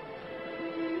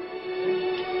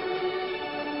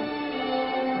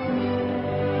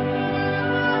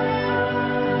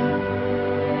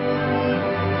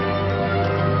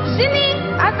 Shini,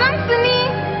 azan su ni,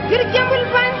 girgin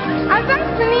bulban, azan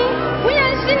su ni,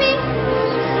 wuyan shini.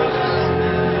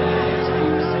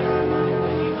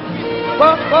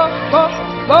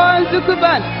 Ko an zuku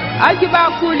ban, aki ba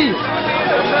kuli.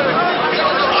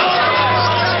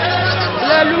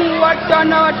 Lalu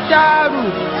watana taru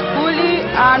kuli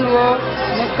anwo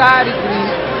mukari kuri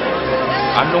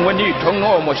anu wani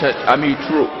tongo mosha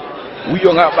amitro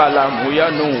uyo nga bala moya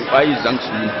no ai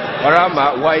zangsu marama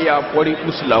waya pori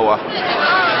muslawa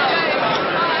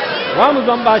wa mu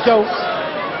zamba shau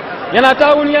yana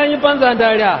ta wuni yanyi banza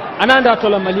dariya anan da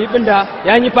tola mali binda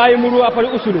yanyi fayi muru a fari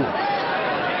usulu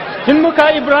kin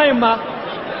muka ibrahim ma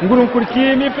ngurun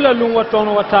kurki mi filalun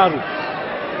watono wataru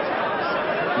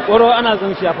oro ana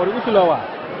zan shi a fari usulawa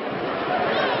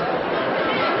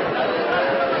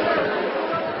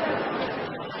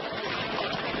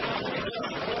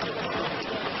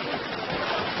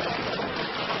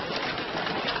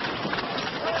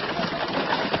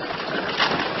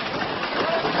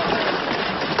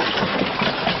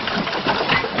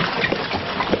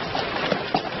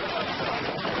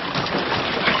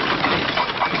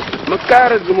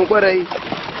mukar gumu kwarai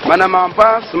mana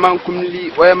mampa suman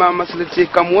kumli waya ma maslace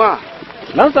kamwa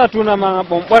nan sa tuna ma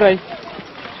bombare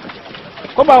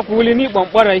ko ba kuli ni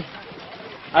bombare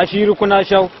ashiru kuna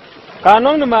shaw ka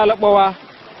non ni malabawa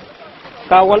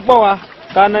ka walbawa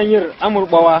ka nan yir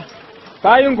amurbawa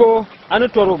ka yingo an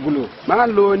toro gulu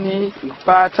maloni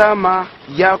fata ma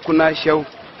ya kuna shaw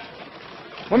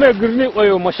mo me girni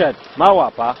oyo mashad ma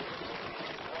wafa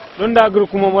don da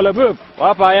gurkuma molabub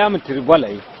wafa ya mutiri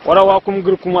bolai wara wa kum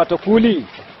gurkuma ta kuli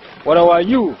wara wa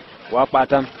yu wa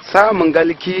patam samun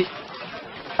galki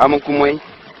amukumai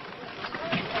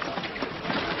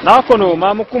na kono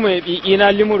ma mukumai bi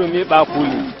ina limuru mi ba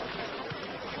kuli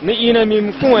ni ina mi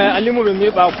mukumai alimuru mi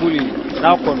ba kuli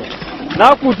na kono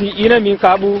na kuti ina mi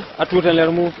kabu a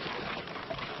tutalar mu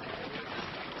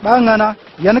bangana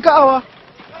yanka awa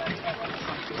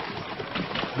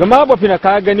gama ba fina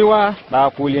ka ganiwa ba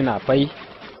kuli na fai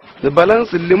da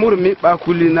balance limuru mi ba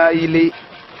kuli na ile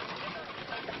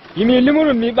yimi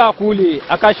limuru mi ba kuli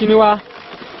akashiniwa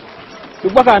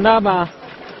tubaka nama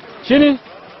shini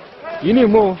yini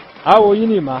mo awo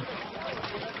yini ma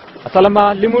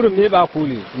asalama limuru mi ba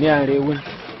kuli ni an rewun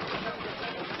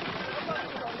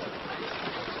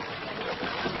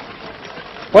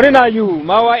wani na yu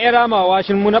mawa era ma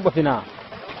washin mu na bafina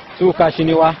su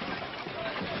kashiniwa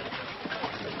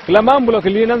klaman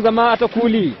bulokili nan zama ata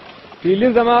kuli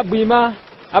filin zama bima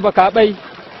abaka bai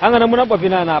an ana muna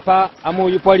bafina na fa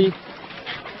amoyi fari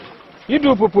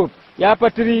yidu pupup ya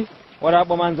patiri wara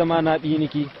man zama na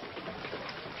biniki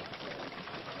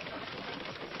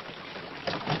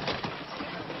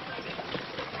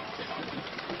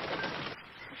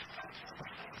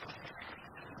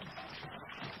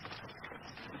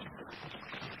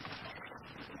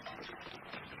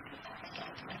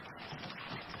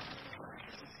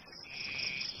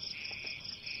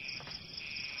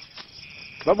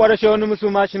babara shawani musu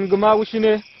mashin guma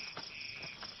wushine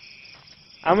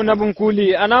amna bun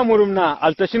kuli ana murumna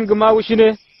altashin guma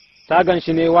wushine ta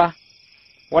ganshinewa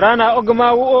warana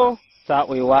ogma wo ta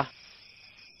oiwa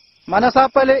mana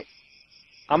sapale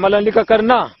amalan lika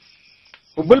karna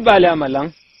ubul bale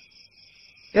amalan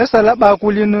yasala ba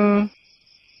kulinu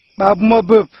babu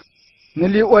mobub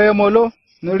nili oye molo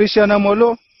nirishana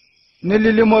molo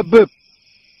nili mobub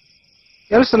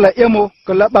yasala emo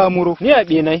kala ba muru ni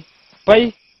abinai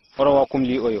pai farawa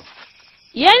kumli oyo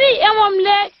yani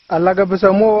emomle Allah ga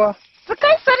bisa mowa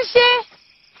sakai sarshe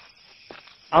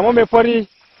amma me fari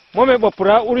mo me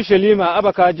bapura urushalima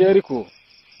abaka jeriko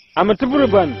amma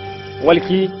tuburban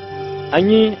walki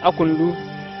anyi akundu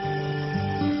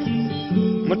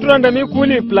muturan da mi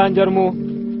kuli planjar mo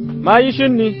ma yi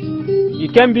shinni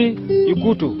ikembi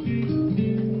ikutu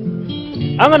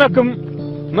amana kum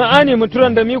ma ani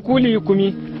muturan da mi kuli kumi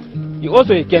yi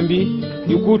oso yi kembi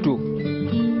yi kutu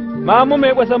ma mu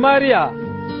mai kwasa mariya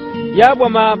ya ba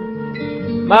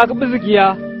ma ka bizikiya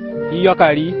yi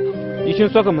yakari yi shin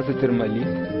soka musu turmali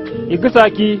yi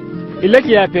gisaki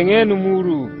ilaki ya penge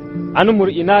numuru anumur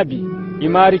inabi yi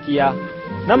marikiya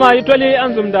na ma yi tole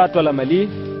an zumda tolamali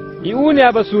yi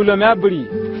uniya ba sulo ma buri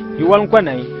yi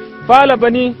wankwanai fala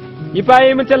bani yi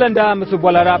fayi mutalanda musu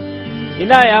bolarap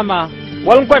ina ya ma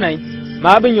wankwanai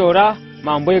ma bin yora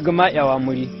ma mbai gama yawa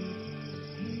muri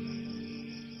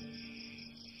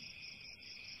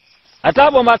a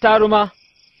tabo ma taruma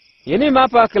yini ma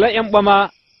fa kala yan bama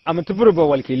a mutubur ba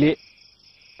walkile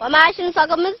bama shin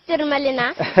saka mistir malina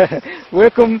we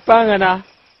kum pangana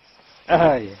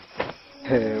ay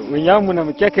winya na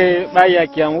muke kai baya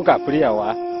kiyan uka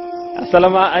priyawa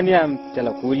asalama aniyam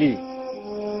talakuli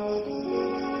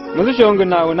musu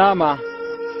shonguna unama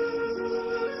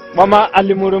bama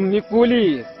alimurum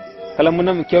mikuli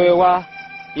kalamunam kewewa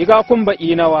iga kumba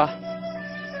inawa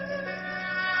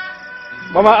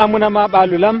bama amuna ma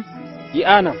balulam yi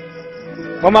anam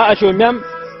bama ashomyam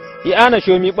yi ana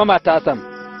shomi bama tasam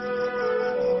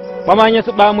bama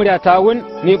nyasu ba murya tawun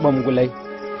ni bamgulai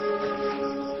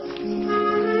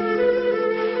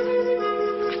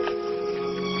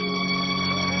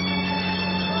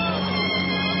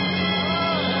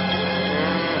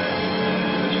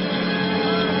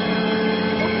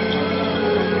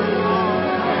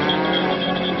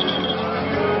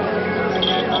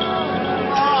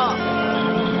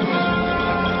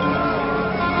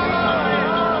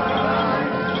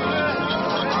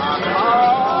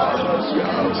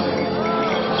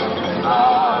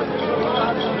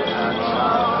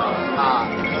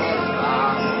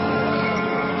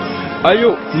ayo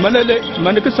manale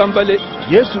manaka sambale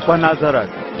Yesu kwa Nazaret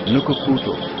nuku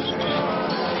kuto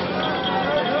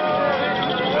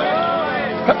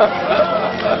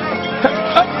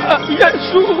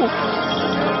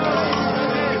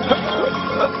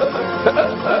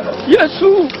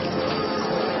Yesu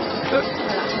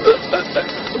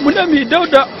munami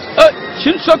dauda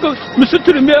shin saka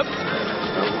musuturme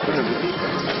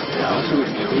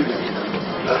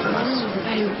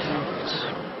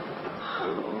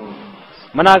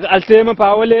mana ga alte ma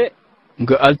fawale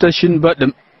ga altashin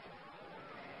baɗin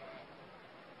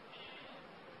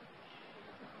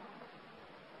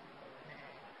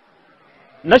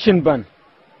nashin ban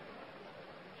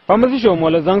famuzi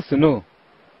shomola zan suno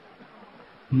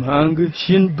manga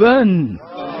shin ban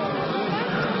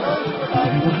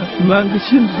manga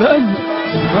shin ban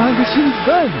manga shin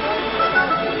ban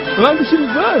manga shin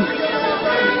ban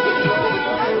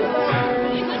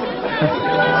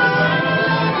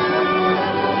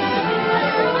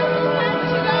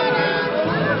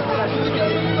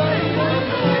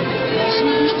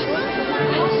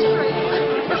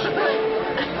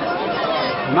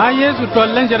ma Yesu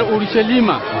tollan jar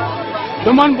Urushalima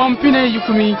domon bompine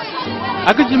yukumi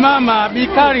akiji mama bi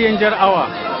kari jar awa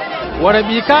wara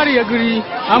bi kari yagri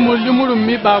amul lumurum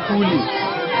mi bakuli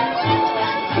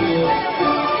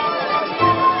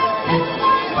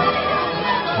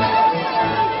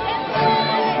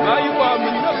ayuwa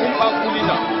min na bakuli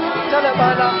na tala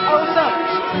bala ausa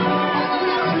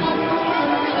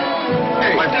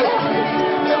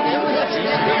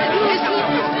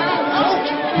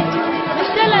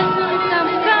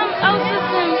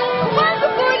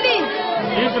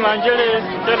Manjere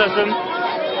talasin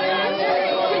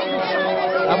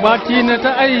abati na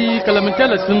ta ai kalamin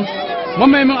talasin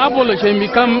mamaimin abola shemi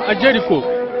kam a Jericho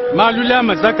malula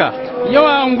mazaka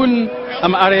yawa angun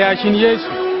am arayashin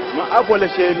Yesu ma abola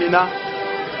shemi na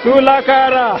sula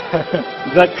kara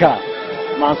zakka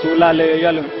ma sula le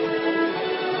yalum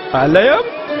alayam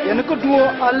yana ko duwo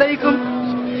alaikum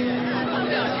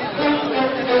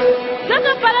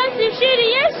zaka faransi shiri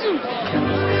Yesu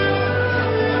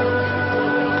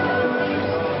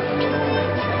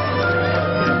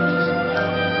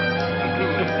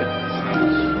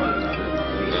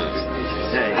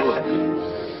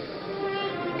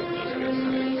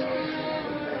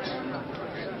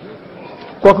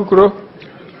kwakukuro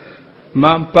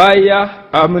mampaya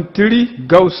amintiri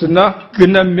gausuna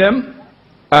ginamem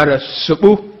ara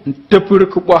subu tafur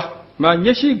kubwa ma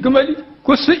nyashi gimali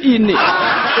kusu ine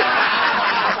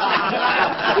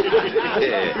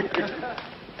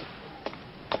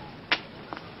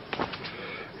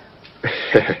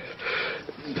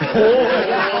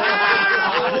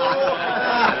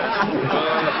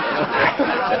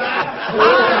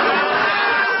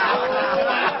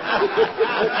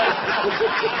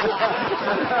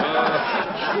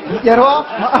yarwa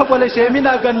ma abola shemi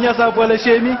na ganya sa abola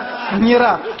shemi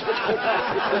nyira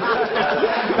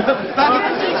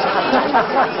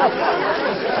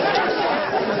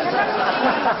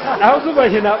Ausu ba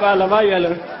hina bala ma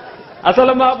yalan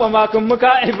asala ma ba ma kun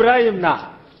muka Ibrahim na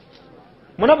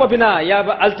muna ba bina ya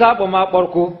ba alta ba ma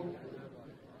barko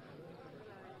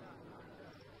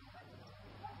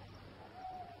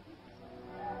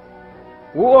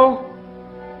wo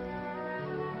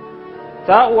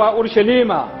ta uwa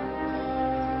Urshalima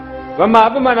ba ma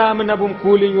bi mana mun abun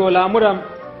kulin yo lamuram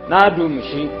na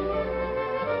dumshi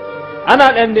ana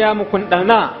dan da ya mu kun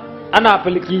dana ana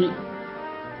fulki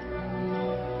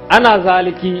ana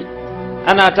zaliki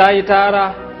ana tayi tara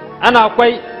ana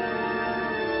kwai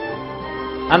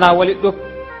ana wali duk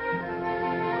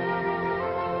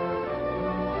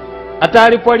a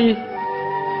tari fari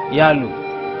yalo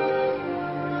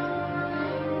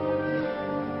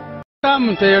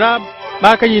samun tayra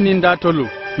ba ka yinin da tolo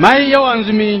mai yawan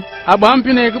zumi abu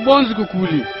hamfine ga bonzu ku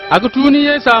kuli aka tuni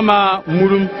ya sama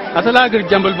murum asalagar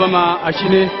jambal bama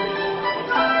ashine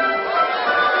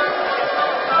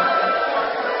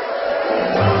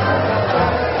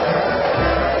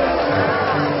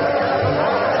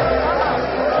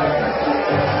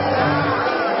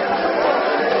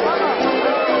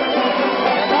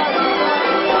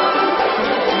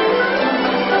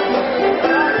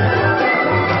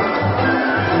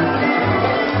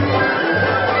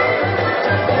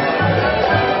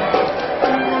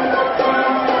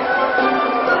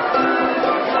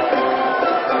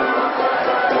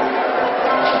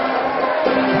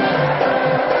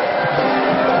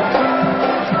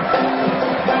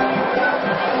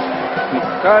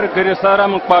kar gare sara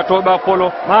mun kwato ba polo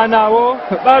manawo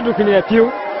ba dukne piu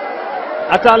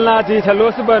atalna ti talo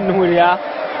su ban huriya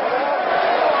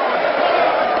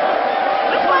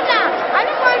Wala,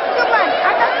 ani ko suban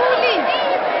ata kuli.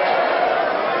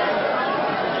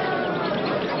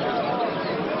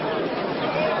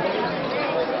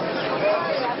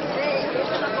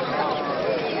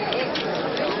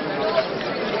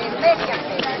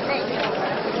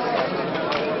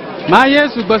 ma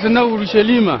Yesu basu na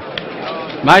Urushalima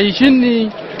ma yi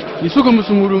shinni yi suka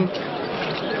musu murum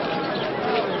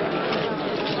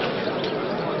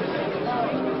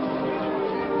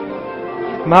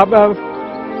ma ba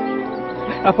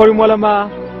a fari molama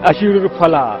a shirir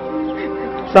fala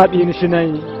sabi ni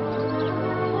shinai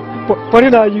fari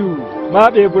na yu ma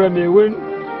be bura me wun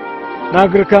na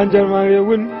girkan jarmare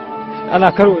wun ana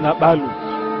karo na balu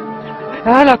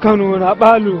ana kano na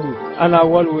balu ana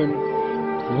walwun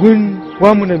wun wa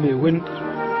mu na me wun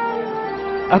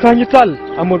akan yi tal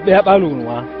amur daya balu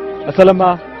nuwa asalama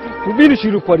ku bi ni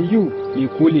shiru fari yu mi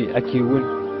kule ake wun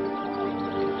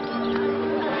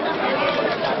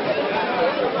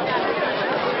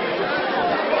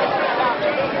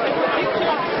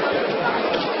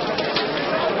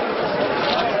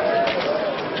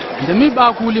da mi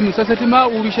ba kuli musasati ma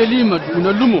Urushalima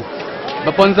duna lumo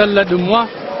ba panzalla dumwa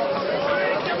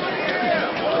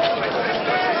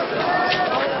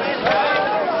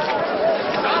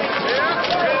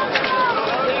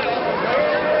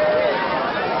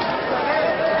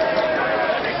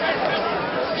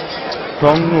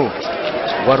tongo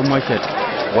war mashat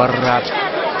war rap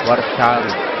war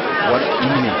taru war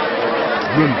ine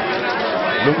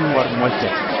lum war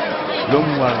mashat lum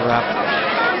war rap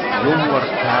lum war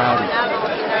taru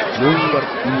lum war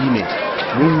ine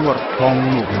lum war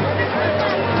tongo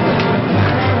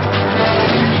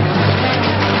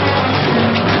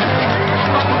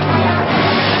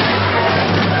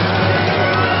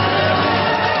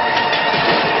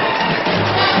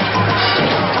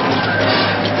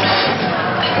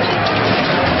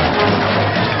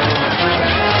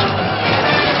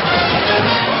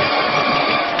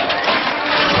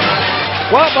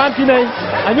wa banti nai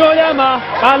anyo yama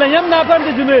balan yamna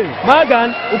fanda jume magan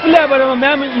ufle bare ma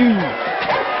mamu iyu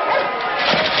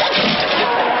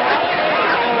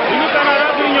ini kana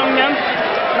rabu nyong nyam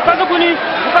buka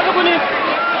kuni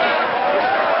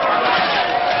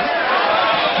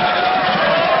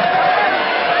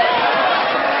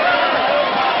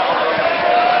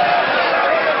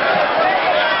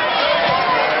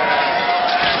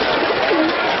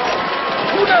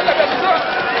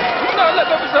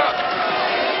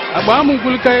abamun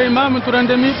kulkai mamun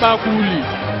turande mi ba kuli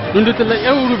dundu tala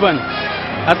euruban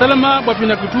atalama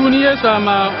bafina kutuni ya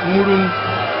sama murum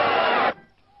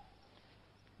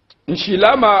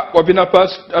nshilama wabina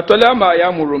pas atolama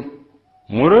ya murum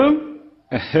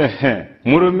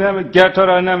murum ya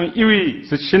gatora na mi iwi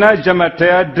su shina jama'ta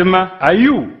ya dima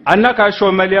ayu annaka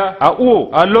shomaliya a o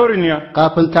a lorinya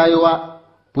kafin tayiwa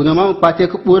buna man kwate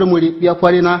ku buru muri biya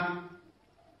kwarina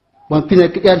ban fina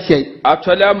kiyar shay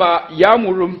atolama ya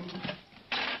murum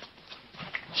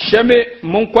sheme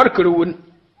mun kwarkirwun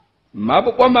ma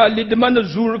ba kwama lidman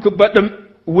zur ku badam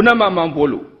wuna ma man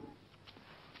bolo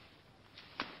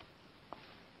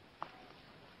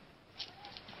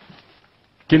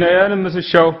kina yana musu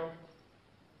shaw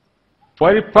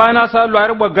wari pana sa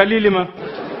luar ba galili ma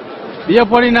iya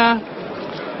farina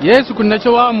yesu kunna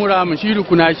cewa mura mushiru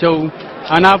kuna shaw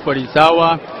ana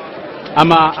farisawa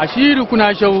amma ashiru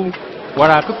kuna shaw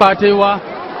wara ka fatewa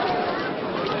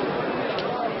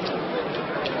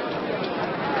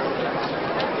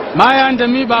Maya da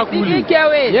mi ba kuli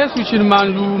Yesu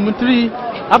shirman lu mutri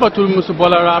abatul musu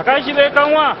bolara kashi be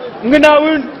kanwa ngina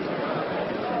wun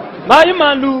mayi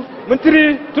manlu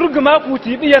mutri turguma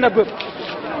kuti biya na bab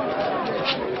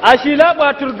ashila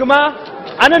ba turguma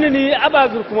anani ni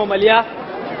abazur kuma maliya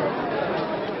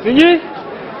tinyi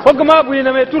ko guma buyi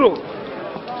na mai turo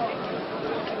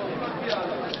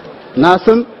na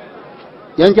sun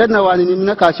yanjar na wani ni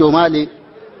na kashe male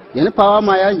yana fawa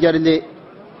ma yan jarle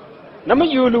na mun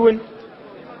yuluwin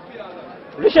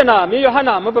rishana mi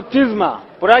yohana mabaptisma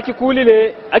puraki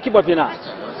kulile akibafina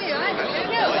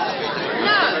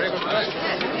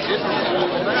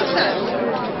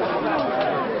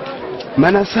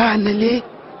mana sa nale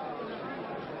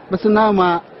basu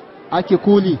nama ake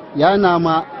kuli ya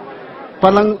nama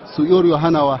falan su yor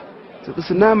yohanawa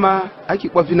basu nama ake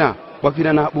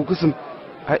kwafina na bukusum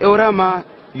a eura ma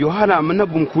yohana mana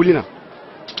bunkulina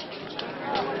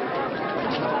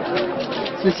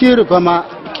su shiru bama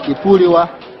ipurewa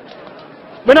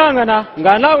bina ngana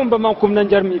ngana umba man kumnan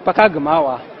jarmi paka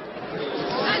gamawa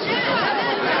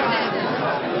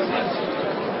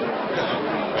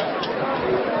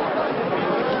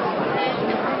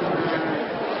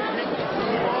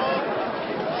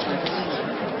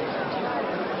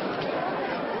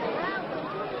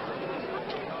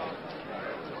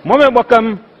mome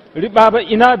bakam ribaba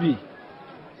inabi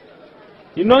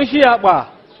inon shi ya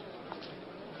ba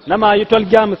na ma yi tol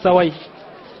gyamu sawai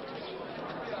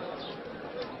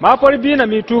ma far bi na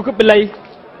mi tuku bilai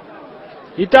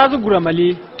ita su gura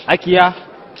mali akiya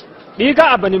ɗika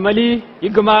abani mali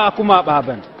igama akuma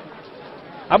baban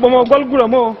abu mo gol gura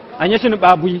mo anya shin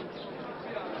babui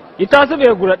ita su be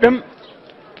gura dim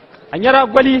anyara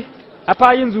gwali a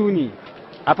fayin zuni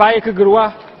a fayi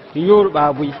kigirwa yor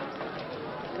babui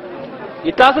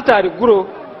ita su tari guro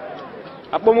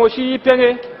abu mo shi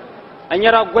penge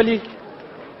anyara gwali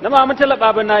na ma mutala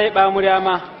baba na yi ba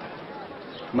muryama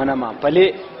mana ma fale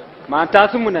ma ta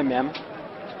su muna mem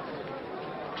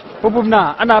pububna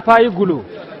ana fayi gulo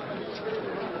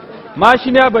ma shi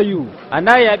ne bayu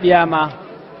ana ya biya ma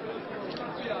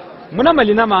muna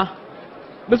malina ma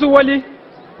bisu wali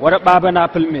wara baba na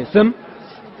filme sim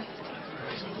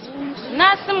na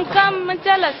sim kam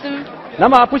mutala sim na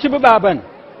ma fushi bi baban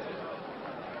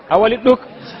a wali duk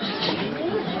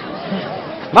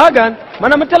magan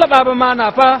mana mutala baba ma na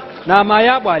fa na ma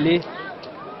ya bwale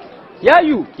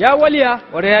yayu ya waliya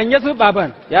wara yan yasu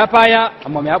baban ya faya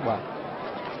amma ya bwa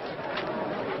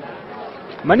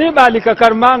mani balika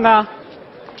karmanga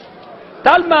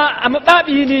talma am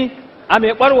babi ni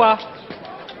ame barwa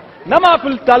na ma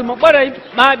fil talma barai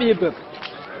ma bi bib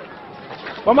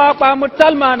kuma kwa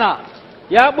mutalma na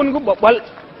ya bungu babbal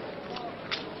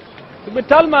bi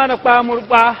talma na kwa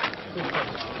murba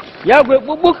ya gwe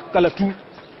bubuk kalatu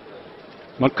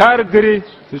makar gare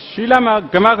su shila ma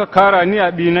gama ka kara ni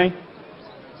a binai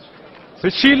su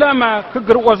shila ma ka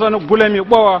garwaza na gulami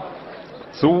bawa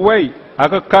su wai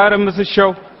aka kara musu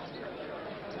shau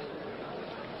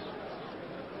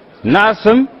na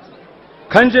sun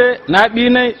kanje na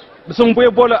binai sun bai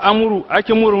bola amuru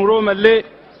ake murin romalle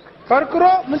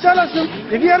farkuro mun tala sun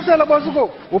igiyar talaba su ko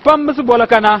ufan musu bola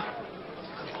kana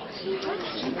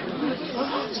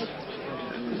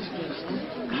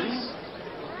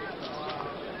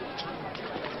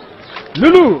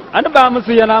lulu an ba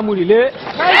musu yana murile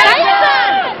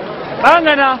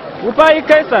bangana ufayi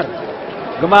kaisar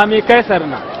gumami kaisar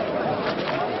na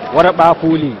wara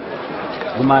bakuli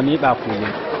gumami bakuli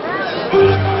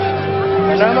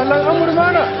lamallan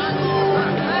amurmana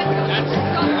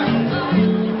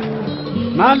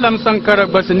ma lamsan kara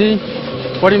basni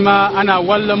wari ma ana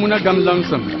walla muna gam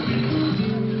lamsan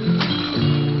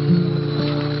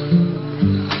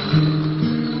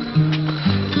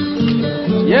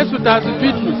Yesu ta su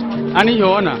Bitrus ani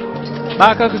Yohana ba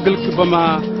ka gilki ba ma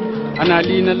ana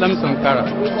lina lamsan kara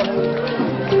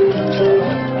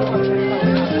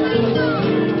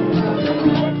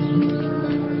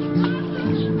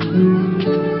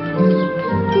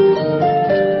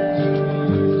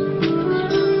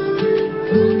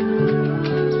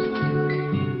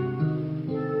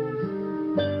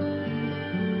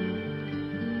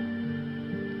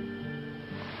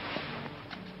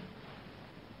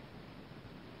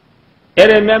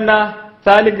ere memna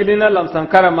sali gilina lam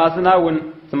sankara masu nawun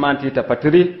simanti ta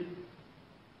patiri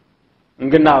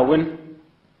ngina wun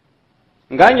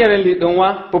nganyere li donwa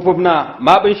popopna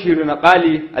mabin shiru na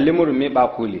bali alimuru me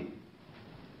bakuli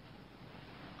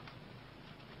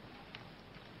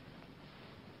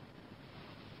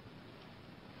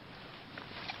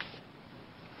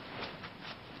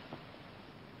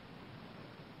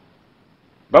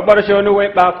babar shoni wai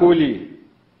bakuli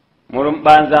murum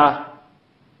banza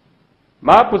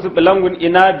ma pusu bilangun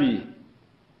inabi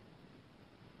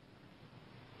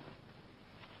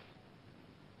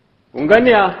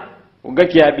unganiya uga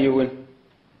kiyabe wun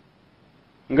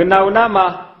ngana una ma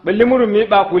balli murum mi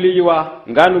bakuli yiwa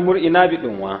nganu mur inabi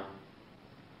dinwa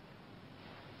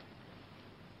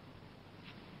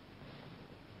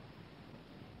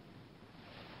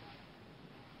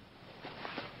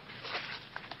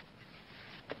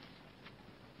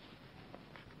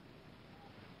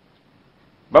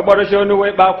babar shoni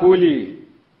wai bakuli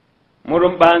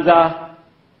murum banza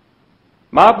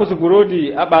ma pusu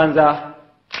burodi a banza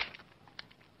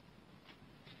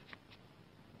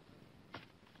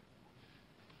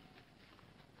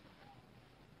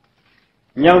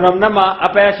nyawnam nama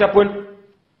apaya shapun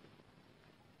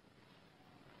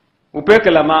upe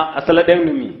kalama asala deng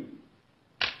numi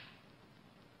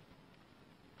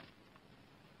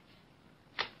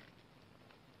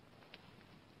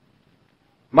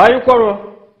mayu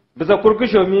koro bisa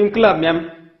kurkusho min club mem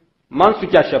man su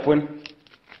kya shapun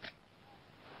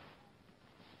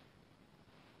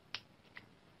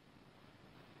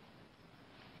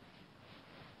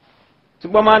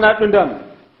tuba mana dundam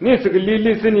ni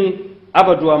sigilili sini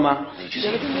abaduwa ma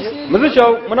muzu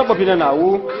shaw muna bafina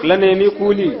nawu lane mi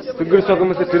kuli sigir so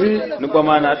kuma sitiri ni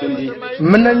goma na dundi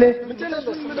منالي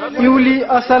يولي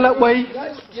أصلا وي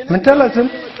منتلسن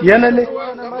ينالي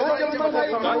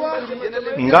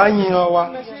ngani wawa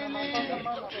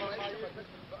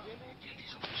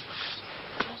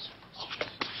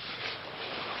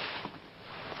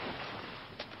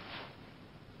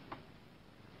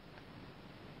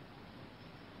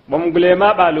bam gule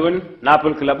ma balun na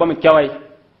fulkula bam kyawai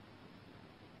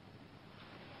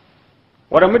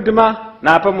wara mudduma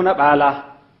na fa mu na bala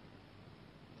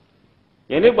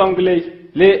yani bam gule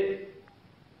le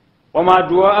wama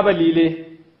duwa abalile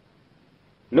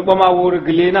ni bama wuri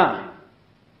gule na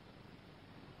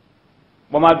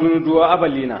bama dunu duwa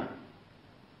abalina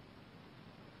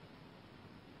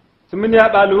sumin ya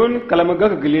balun kalama ga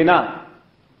gule na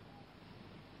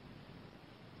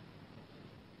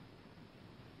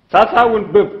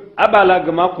sasawun bib abala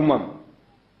gama kumam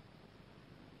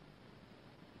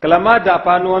kalama da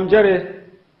fanuwam jare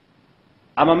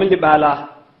amma min libala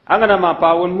angana ma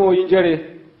pawun mo yin jare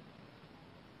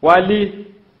wali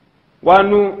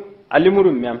wanu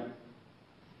alimurum myam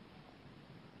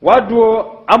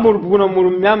waduo amur buna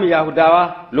murum myam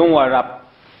yahudawa lon warab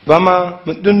bama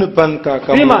mudunu pan ka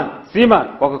kamu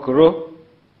siman ko kuro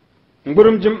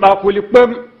ngurum jimba kuli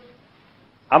pem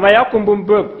amma ya kumbun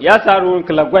bub ya saru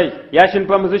kalagwai ya shin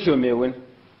fa musu shomewun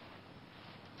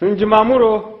sun ji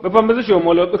mamuro ba fa musu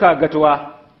shomolo duka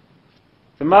gatuwa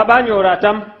sun ma ba nyora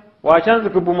tam wa can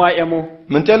zuku buma emo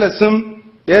mun tala sum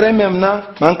yare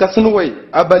memna man kasun wai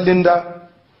abalinda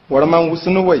war man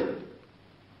wusun wai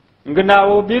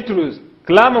ngnawo bitrus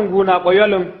klaman guna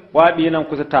boyolum wa nan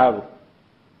kusa taro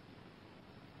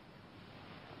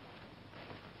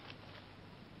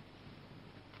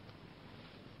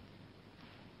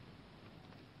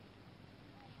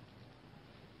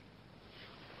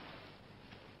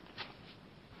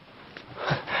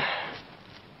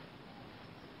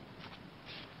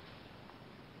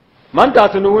man ta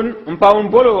tunuwun mpawun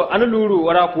bolo an luru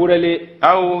wara kurale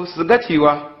awo su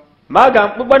gaciwa maga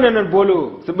bubananan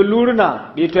bolo su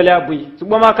buluruna bi tolya bui su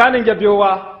bama kanin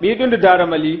jabyowa bi dundu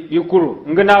daramali bi kuro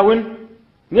ngnawun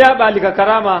ni abali ka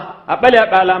karama abali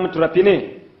abala mutrafine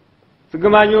su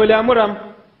gama nyole amuram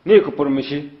ni ku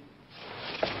purmishi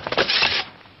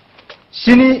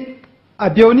shini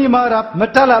abioni mara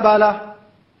matala bala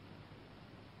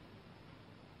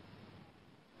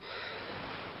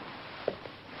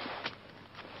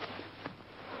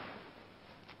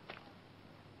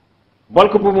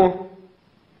balku bumo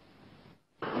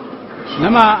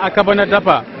nama akabana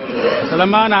dafa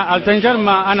salamana altanjar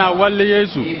ma ana walle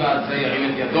yesu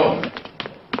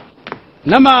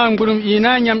nama ngurum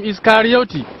ina nyam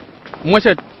iskariyoti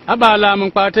moshet abala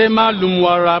mun kwate ma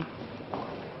lumwara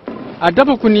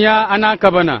adafa kuniya ana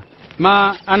kabana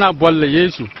ma ana walle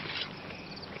yesu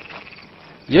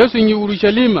yesu yi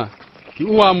urushalima yi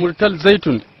uwa murtal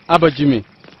zaitun abajime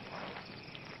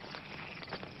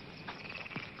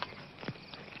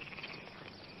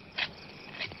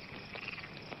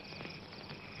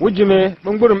wujime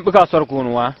bungurum buka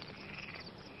sorkunwa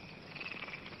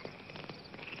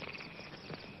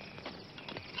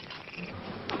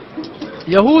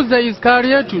Yahuza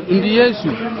Iskariyatu ndi Yesu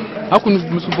hakun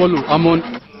musubolu amon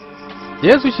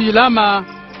Yesu shi lama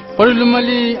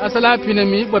farlumali asala fina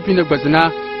mi bafina gbazina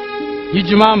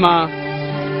hijimama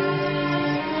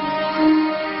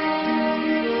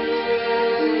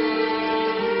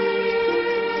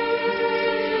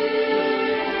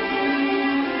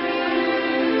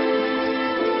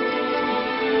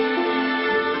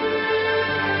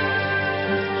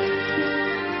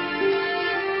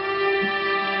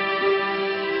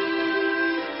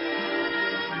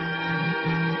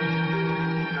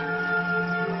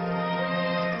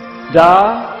da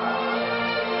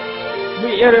mu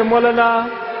ere molana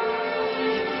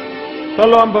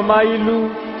tolom ba mayilu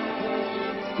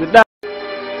da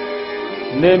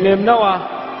ne nem nawa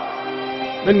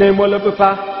min ne mola pa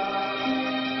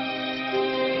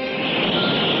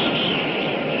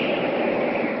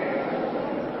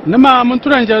nama mun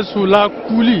turanja su la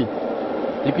kuli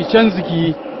ificen ziki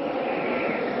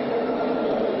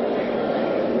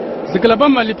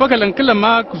zikalaban mali pakalan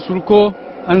kilama kusurko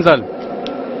anzal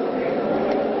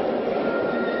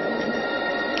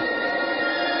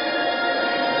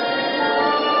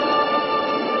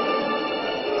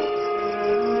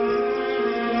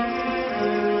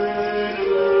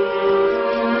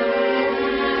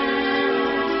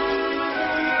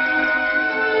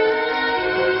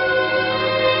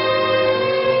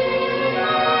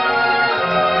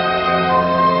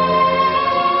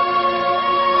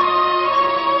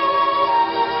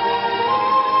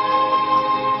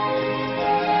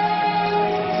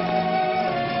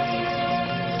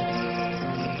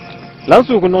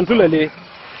lansu kun non tulale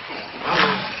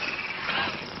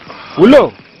wulo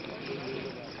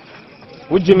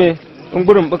wujime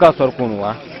ungurum buka sorkunwa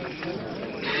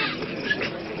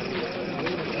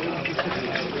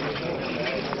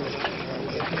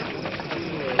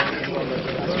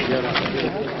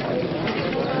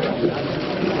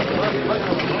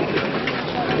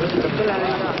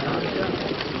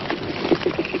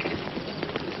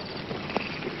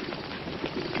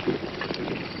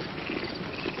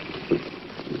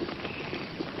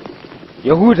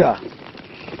Yahuda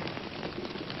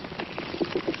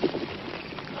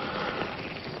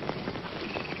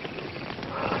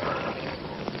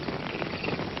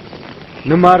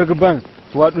numar gaban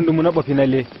wadun dumu na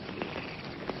bafinale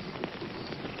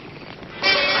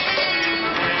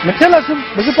Matela sum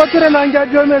bugu patire na anja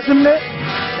jome sumne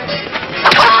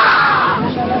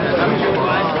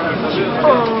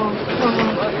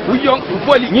Uyong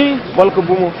boli ni bolko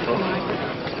bumu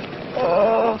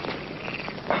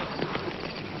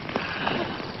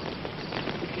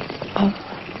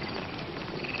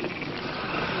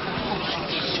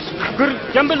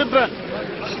jambal ba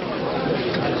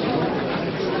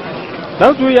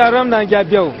dan su yaram na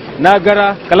jabiyo na gara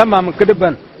kalama mun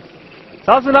kidban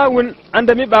sasuna wun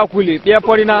anda mi ba kuli biya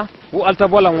porina u alta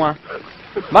bolanwa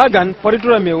magan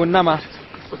poritura me wunnama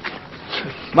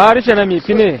ma rishe na mi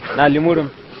fine na limurum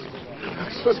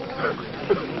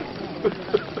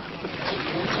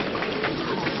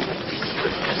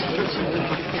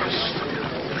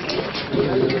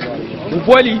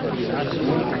boli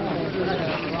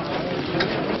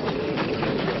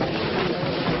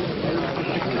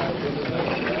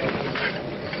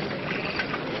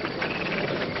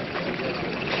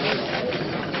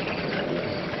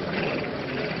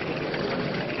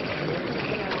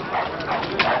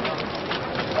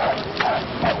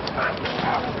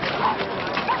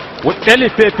wuteli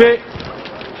pepe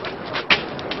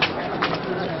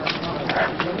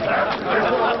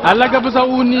alaga busa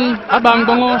uni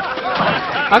abangongo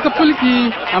aka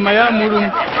pulki amaya murum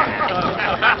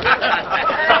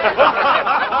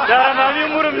dara na mi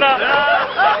murum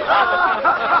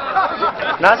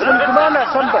na san kuma na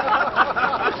san ba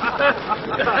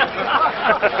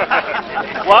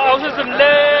wa ausuzum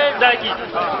le zaki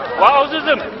wa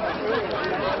ausuzum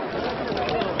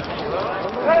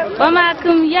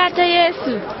Bamakum ya ta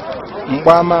Yesu.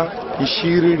 Mbama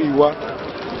ishiririwa.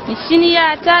 Ishini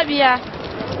ya tabia.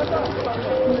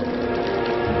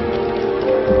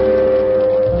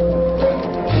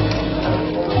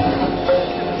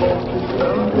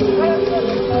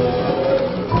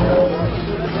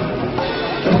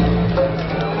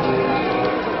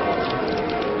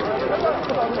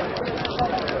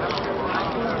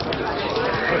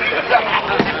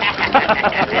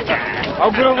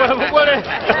 Aguro wala bole.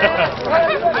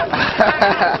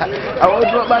 Awon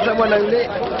to ba ta bolan le.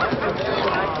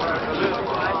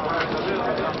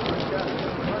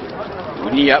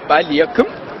 Duniya bali yakum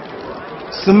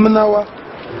Sumnawa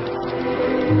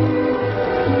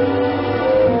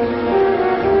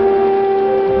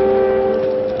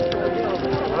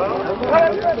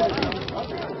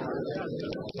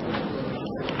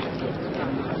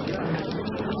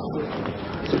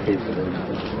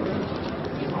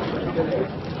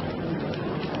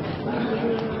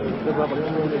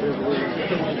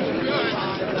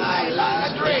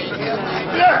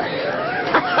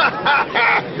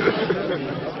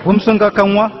Humsun ga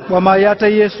kanwa wa ma ya ta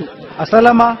Yesu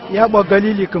asalama ya ba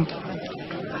galili kum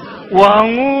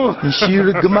wangu shir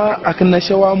gama akan na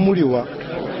shawa murewa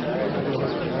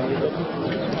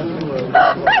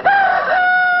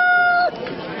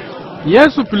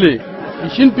Yesu pile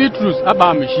ishin Petrus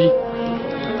aba mishi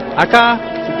aka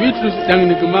Petrus dan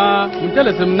nigma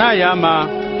mutalasim na yama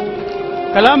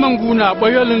kalaman guna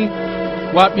boyolin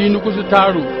waɓi nukusu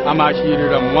taru a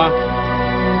mashiriranwa.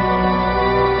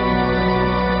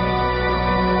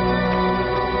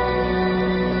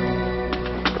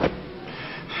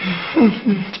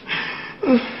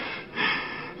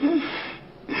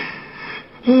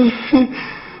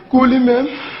 Kuli mem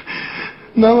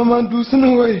na mama dusun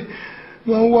wai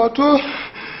man wato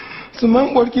su man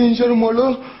ɓarkin sharmolo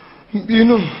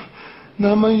binu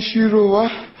na man shirowa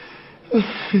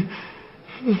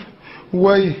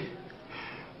wai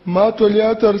ma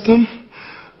toliyatar sun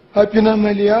hafina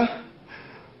maliya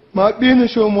ma binu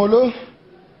shomolo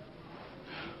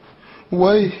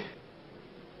wai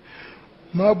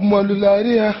ma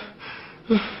bumalulariya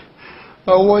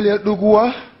a wale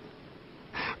duguwa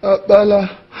a bala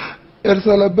yar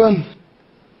salaban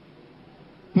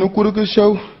na kurgu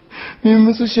shau mi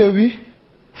musu shawi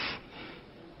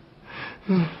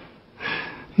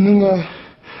nunga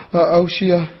a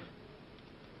aushiya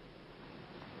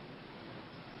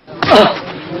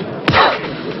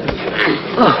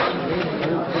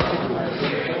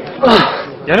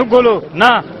yani golo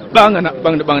na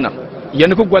bangna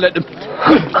yani ku gwala din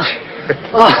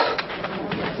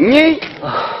ni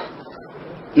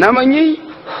na manyi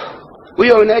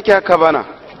uyo ne ake haka bana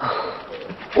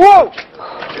wo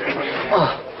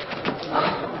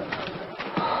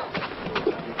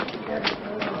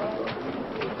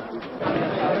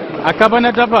aka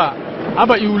bana dafa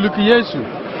aba iwuluki Yesu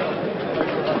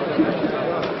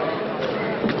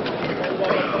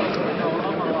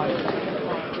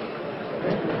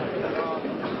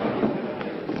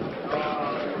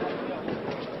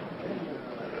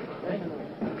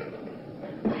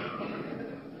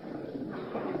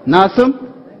Nasum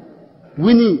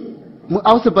wini mu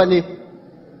ausu bale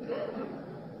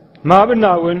ma bin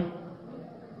nawun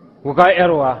wuka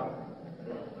yarwa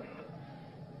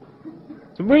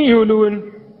subin yuluwin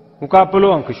wuka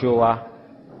fulwan kishowa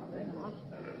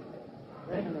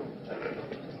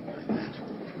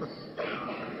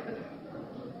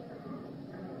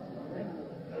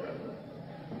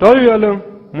tolu yolin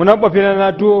munabba fina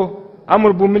na tuwo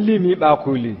amurbu milimi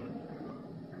bakuli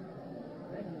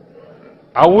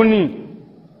a wuni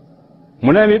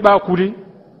muna mi ba kuri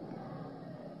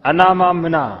ana ma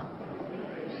muna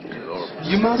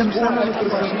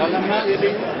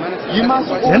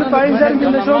yan fayin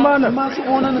zargin da shoma na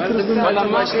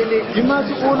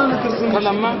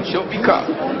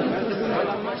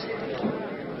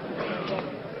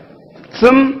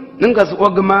sun ninga su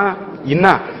ogma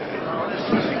yina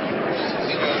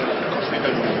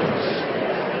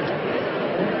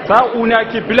sa'una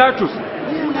ki Pilatus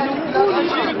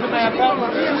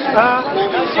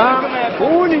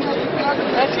uni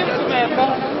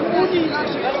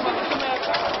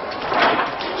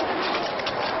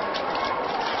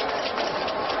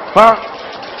fa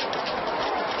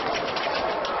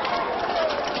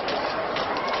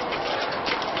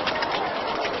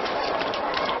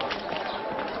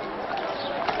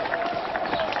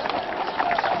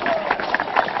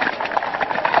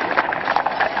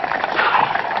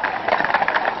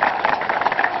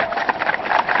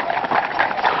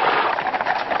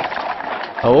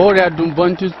awore adum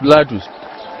Pontius Pilatus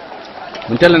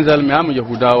muntalan zalmi amu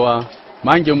Yahudawa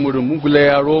mangen murin mugule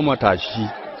ya Roma tashi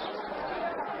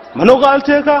mano ga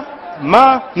alteka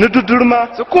ma ni dudurma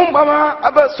su kumba ma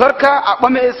aba sarka a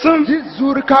bame sun ji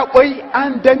zurka koi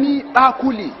an dami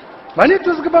bakuli mani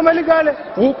tusga ba mali gale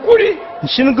hukuri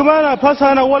shin guma na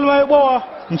fasa na walma ya bawa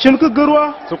shin ka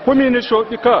garwa su kumi ni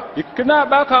shobika ikina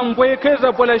baka mboye kai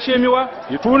za bola shemiwa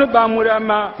yituni ba mura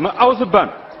ma auzuban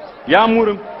ya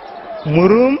murum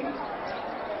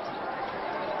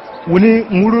wuni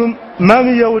murum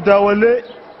mami Yahuda wale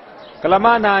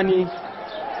kalama nani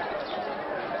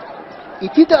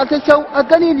ikita atachau a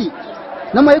Galili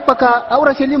na mai faka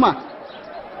aura shelima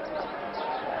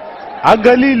a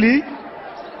Galili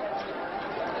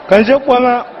kan je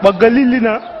kwana ba Galili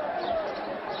na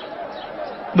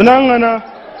bunangana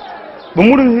ba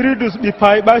murum Hiridus bi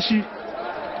fai bashi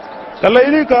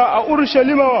kalaini ka a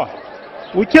Urushalima wa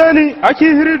wukeni aki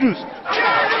Hiridus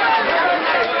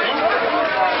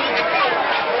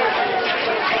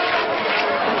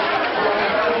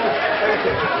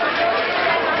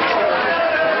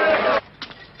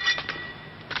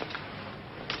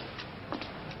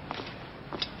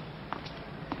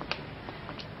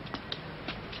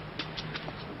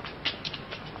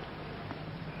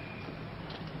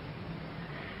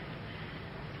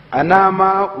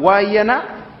anama wayana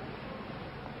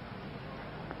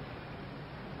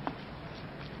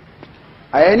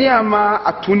ayani ama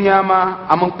atuni ama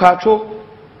amang pato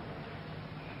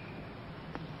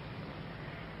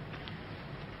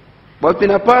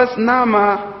bapina pas nama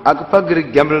agpagri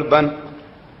gamral ban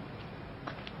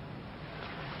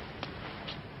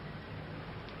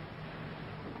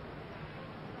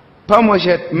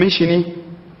pamojet mishini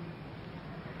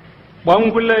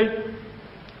bangulai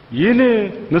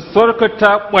yini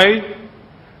nusorkata kwai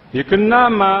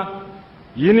yikinama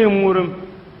yini murum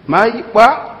mai ba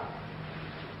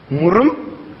murum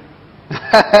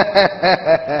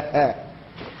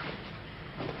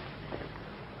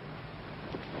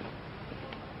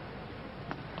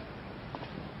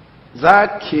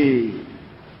zake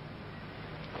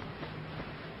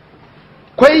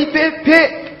kwai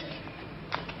pepe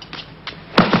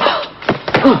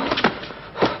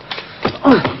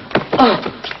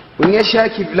unye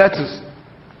shaki Pilatus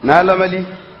na alamali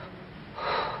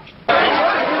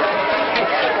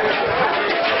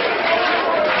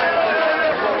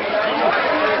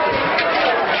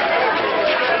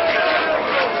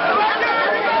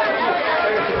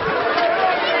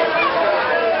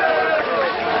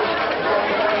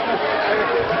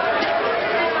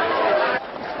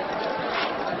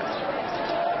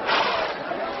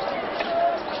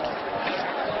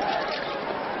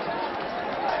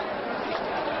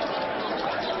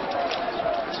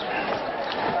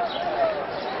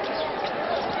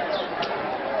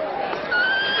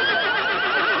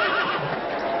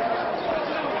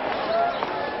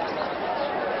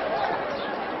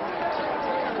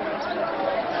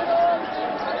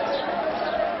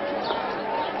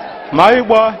mai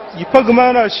ba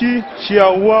ipagmana shi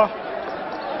shiyawa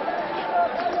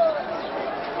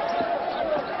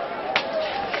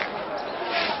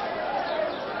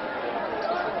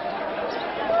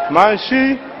man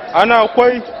shi ana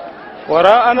kwai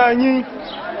wara ana yin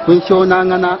kun shona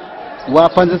ngana wa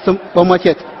panzisum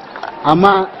pomaket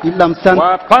amma ilamsan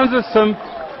wa panzisum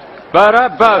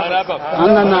barabas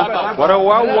angana wara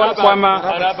wa kwama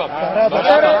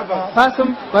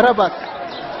pasum barabas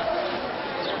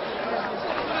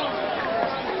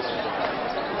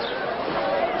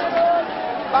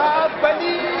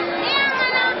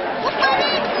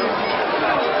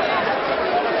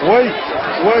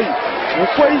wai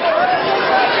ukwai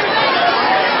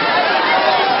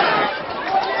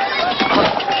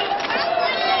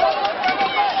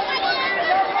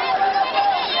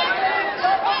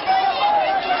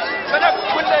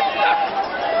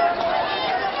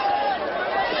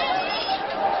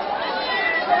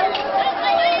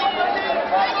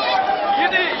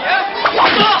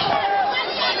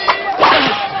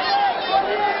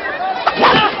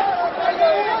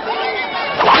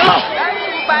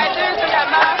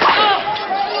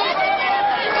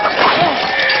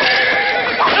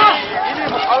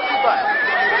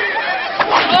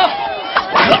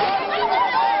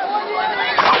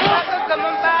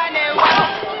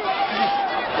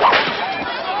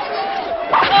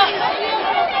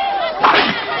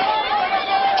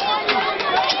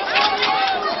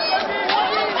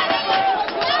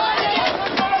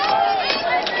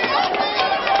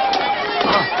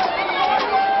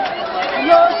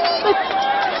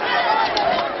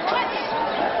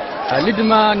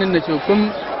alidma nan na chokum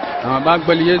ama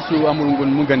bagbal Yesu amurungun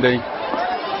mugandai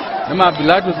nama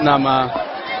Pilatus nama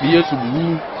Yesu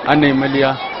bu anai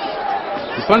maliya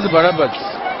ifansu barabat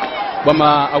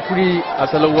bama akuri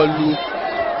asalawallu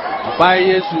apa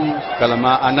Yesu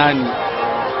kalama anani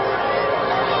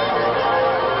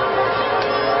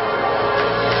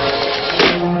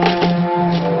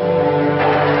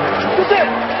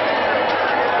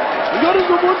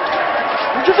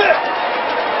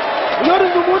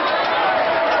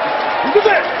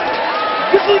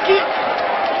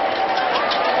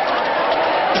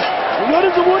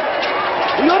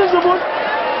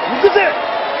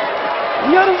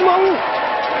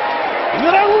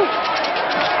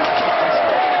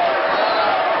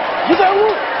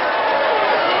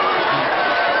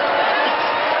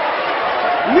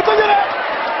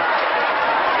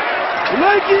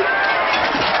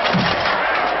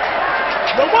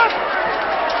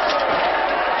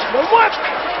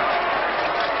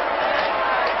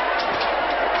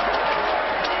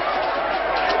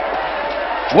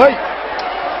wai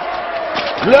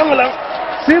lang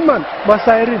Simon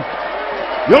basairin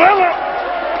yonga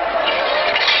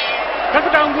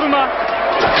kasa nguruma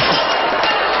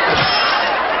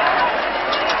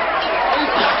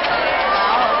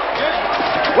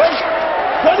wai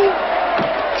kwani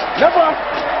nafa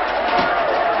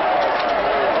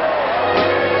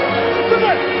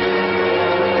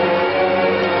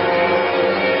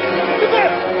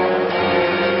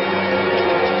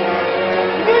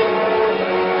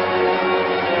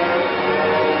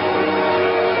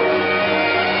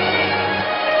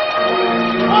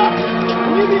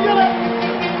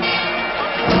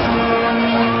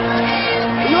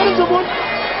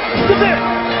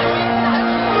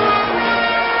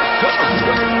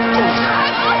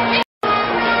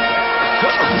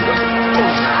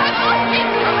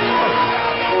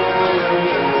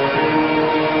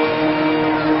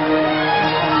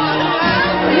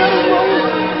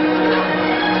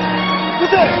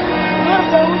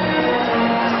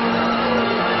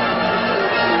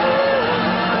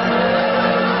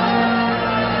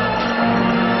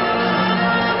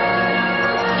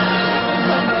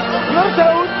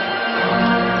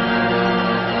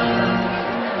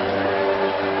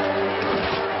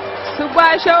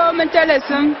gwasho mun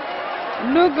talasin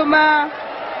lugma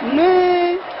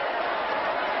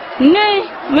ne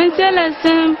mun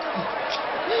talasin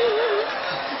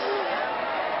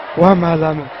wa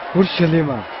malama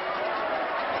Urshalima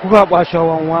kuga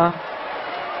bashawan wa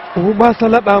ku ba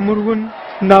salaba murgun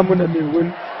namu na mewun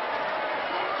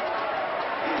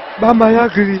ba ma ya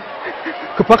giri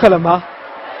ka fakala ma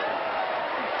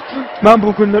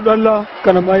bukun na dalla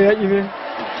kana ma ya ime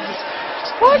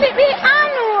Holy be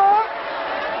anu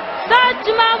Saj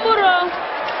mamuro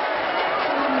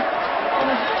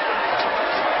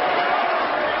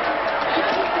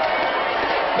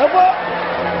Napa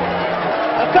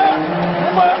Aka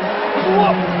Napa Uwa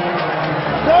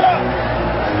Dara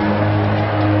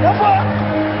Napa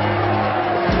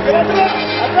Kira-kira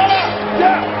Akara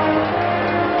Ya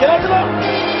Kira-kira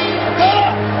Akara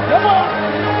Napa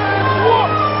Uwa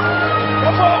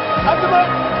Napa Akara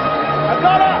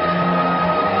Akara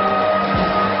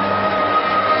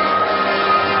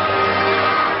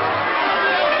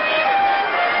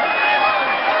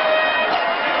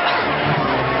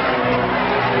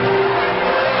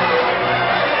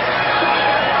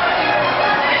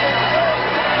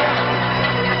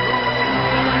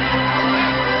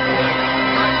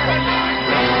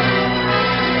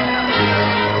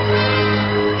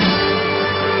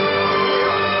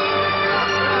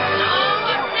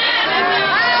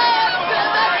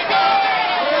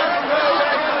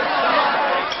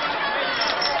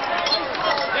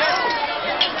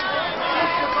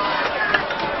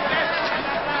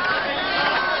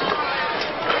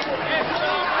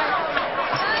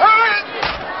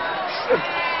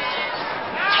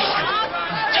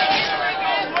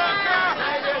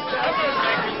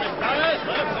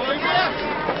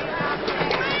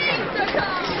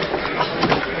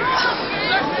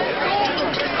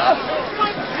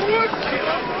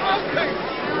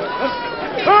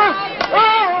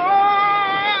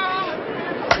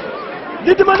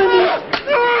Di mana ni?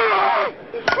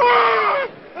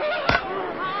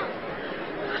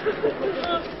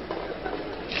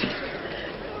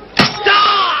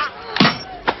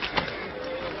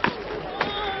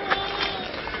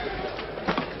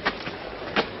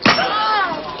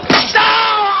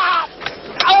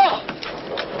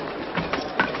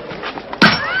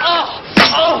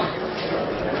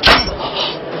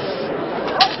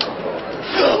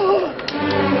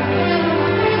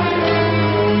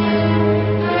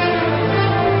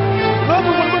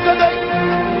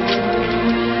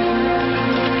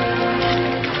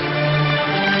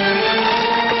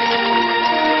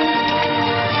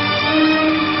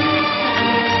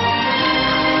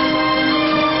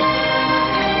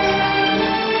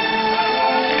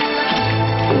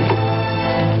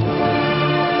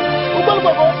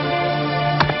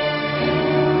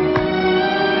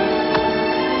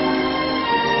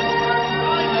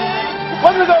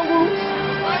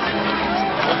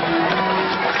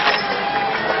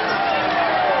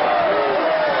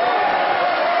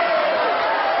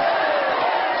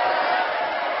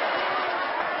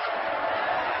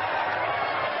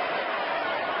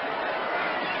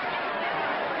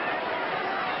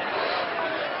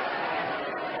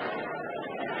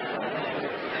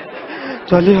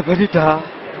 Tali habari ta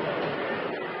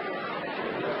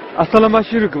asalama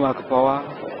shirgu makapawa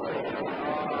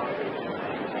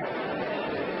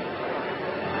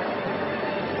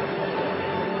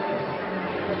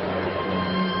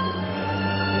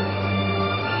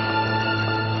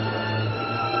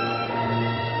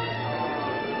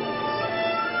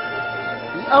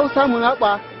au samun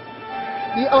haɓa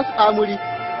ni au su amuri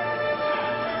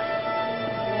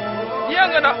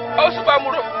yanga na au su ba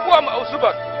muro kuwa ma au su ba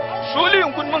suli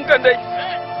kun mun kan dai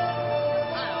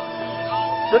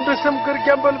dan da sam kar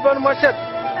gambal ban macet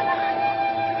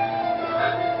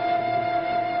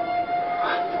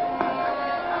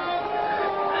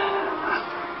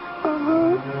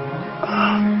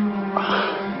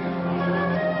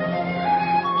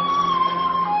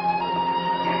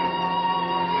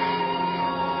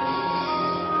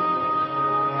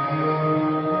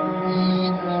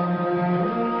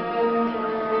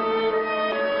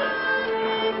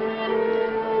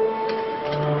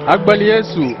Agbal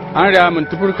Yesu an ramin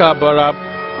tufurka barab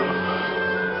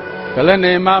kala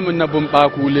ne mamun na bumba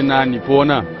kuli na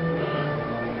nipona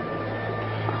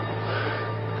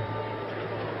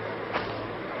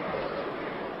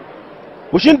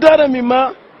Ushin tara mi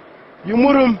ma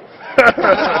yumurum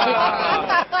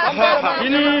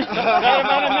ini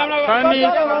kami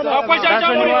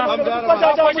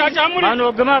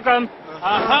mano gema kam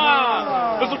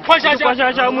aha su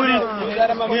kwasha muri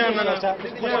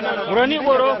murani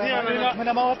boro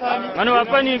manu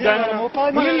apani gan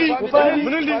munili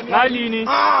mali ni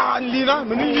lina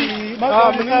munili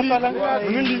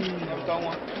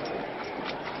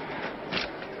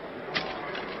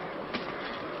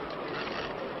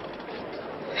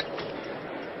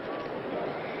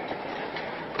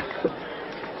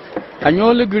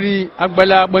anyol giri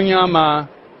agbala banyama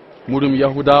murum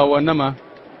yahudawa nama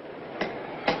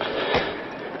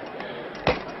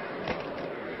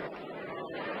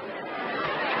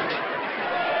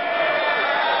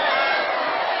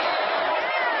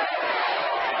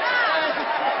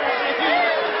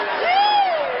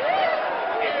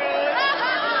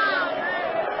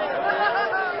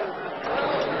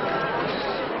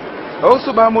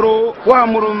Osu ba muro wa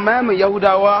murum mamu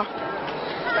yahudawa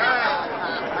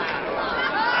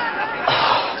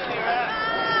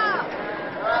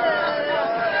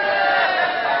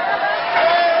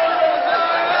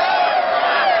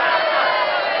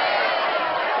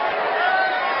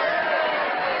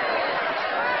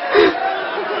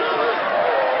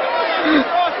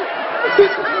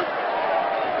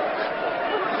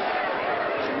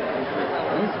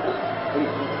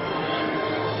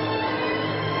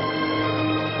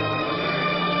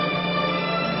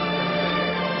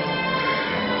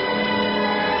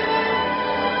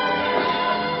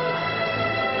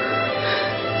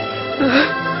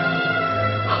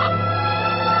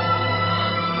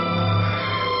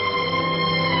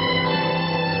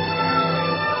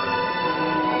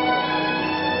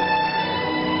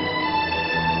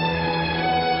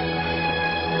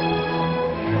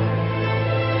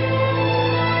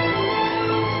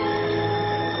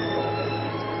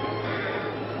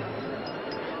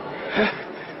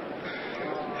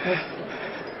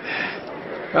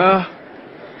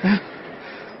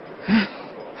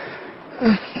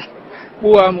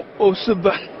buam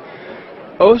osuban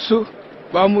osu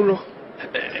bamuro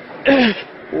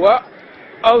wa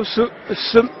ausu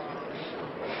sim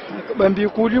bambi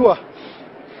kuliwa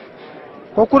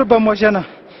kokurba mojana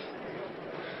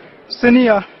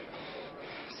siniya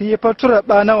siye patura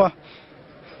banawa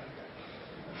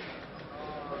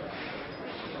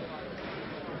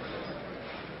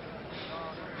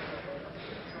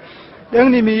dan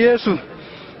ni mi yesu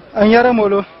an yara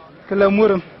molo kala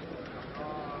murum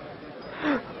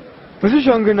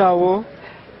position ginawo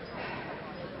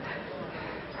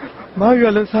ma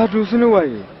yalan sadu sunu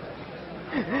waye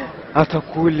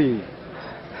atakuli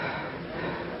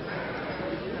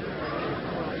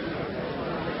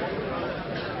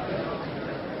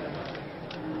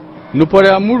nupore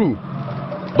amuru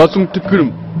basum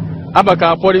tukurum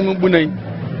abaka pori mun bunai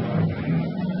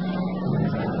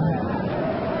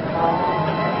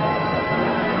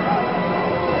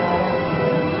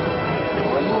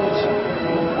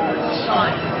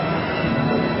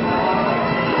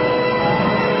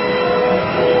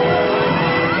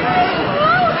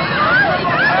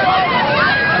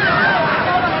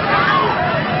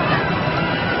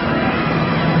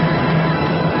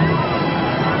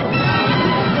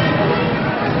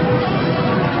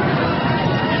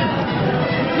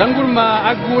Langurma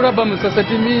agura ba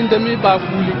musasati min da mi ba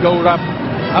kuli gaurap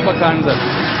abakanza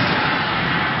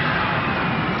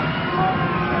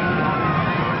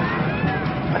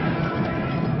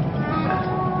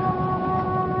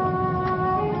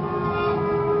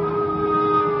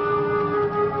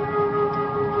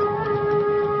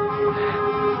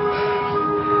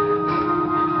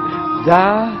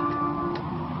ja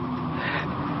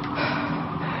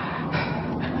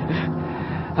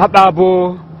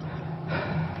hababo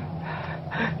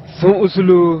sun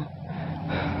usulu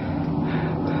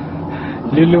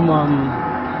lilumam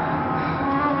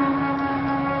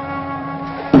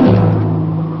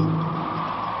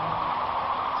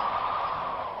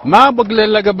ma bagle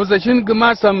laga basashin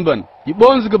gama samban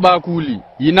ibonzu ga kuli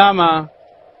yinama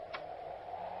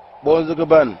bonzu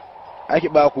gaban ake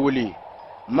ba kuli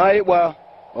mai ba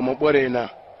wa mabore na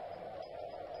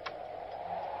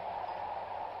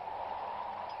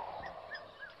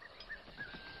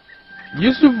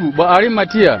Yusufu ba ari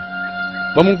matiya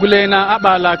ba mun kule na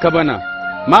abala kabana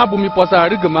ma bu mi posa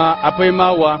rigama afai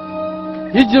mawa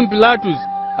hijin Pilatus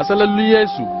asalallu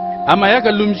Yesu amma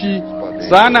yaka lumshi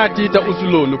sana tita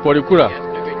usulo nu porikura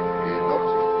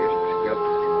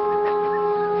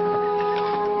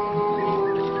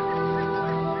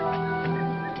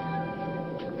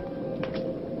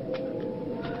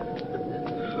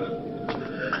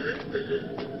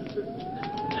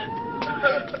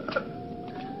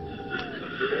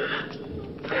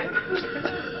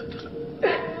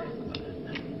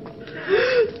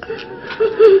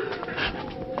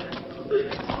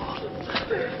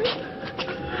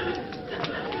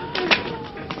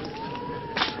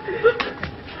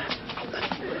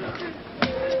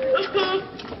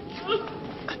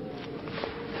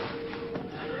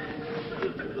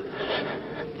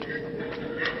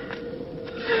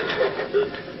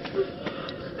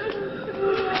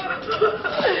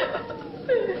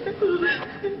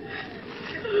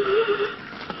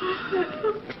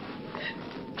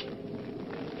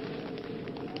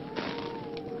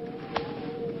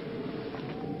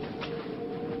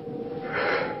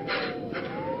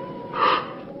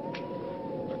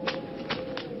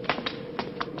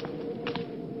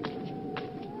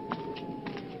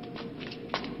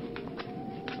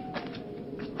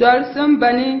Tolsum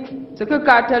bani suka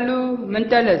katalu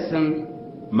mentalasim.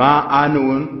 Ma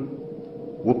anuun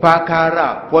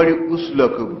wupakara pori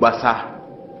uslok Bwa'za.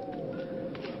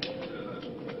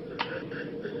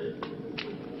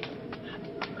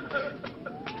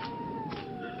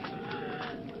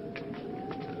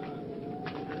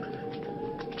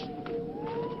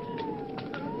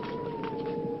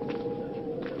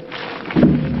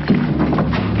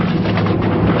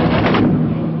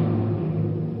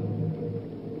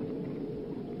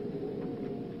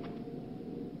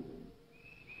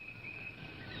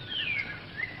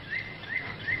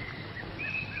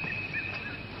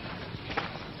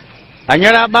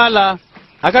 Anyara bala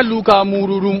aka luka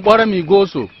mururum bora mi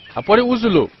goso a pori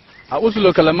usulo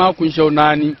kalama kun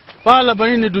shaunani bala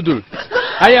bani ni dudur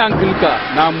aya kilka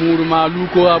na muruma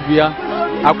luko abuya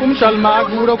akum shalma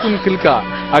agura kun kilka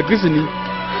a gisni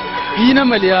ina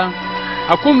maliya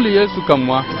akum li yesu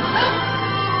kamwa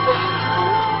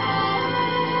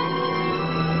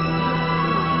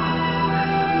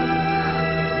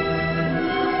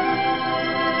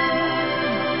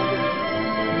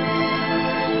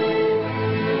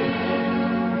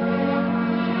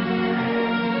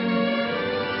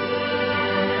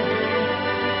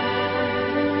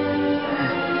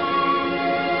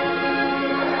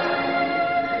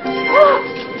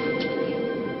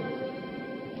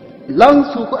lan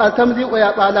su ku altamzi oya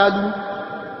balalu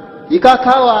ika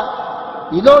kawa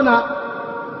ilona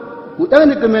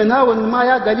udani game na wani ma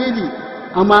ya galili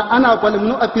amma ana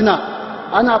gwalmunu afina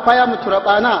ana faya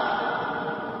muturabana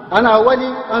ana wali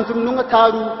an zumnun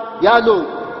taru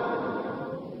yalo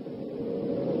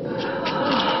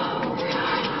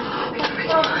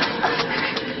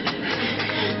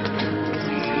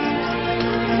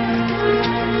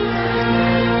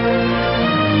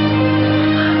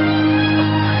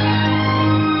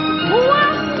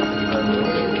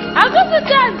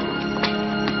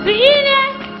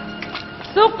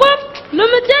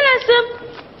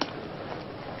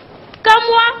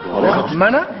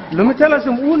Mana? Lumitala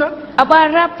sim una?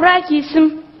 Abara praki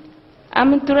sim.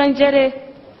 Amin turanjere.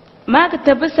 Maka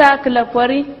tabisa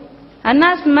kalafwari.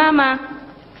 Anas mama.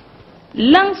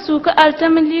 Lang suka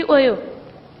altamili oyo.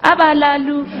 Aba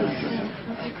lalu.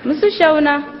 Musu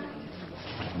shauna.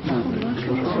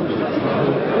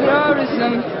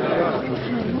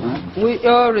 We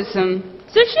orism.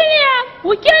 Su shirya,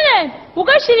 wukile,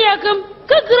 wuka shirya kam,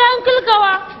 ka giran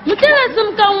kilkawa, mutala sim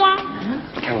kanwa.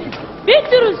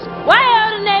 Bitrus, why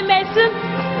are you Mason?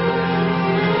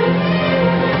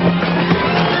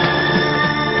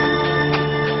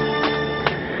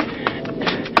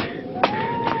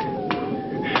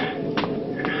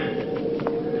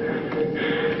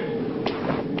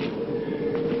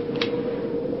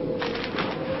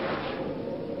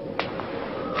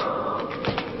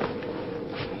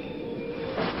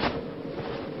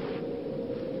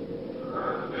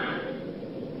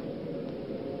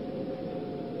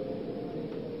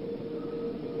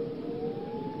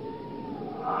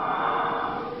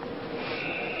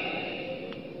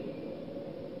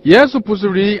 Yesu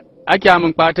pusuri ake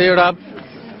amin kpatai rab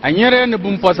anyere ni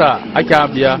bumpasa ake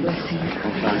abiya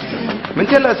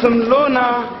Mentela sum lona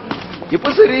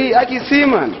ipusiri aki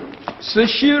siman su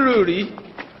shiruri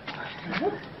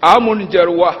amun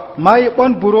jarwa mai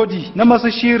bon burodi na masu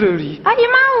shiriri Adi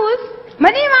maus,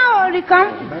 madi maori kam.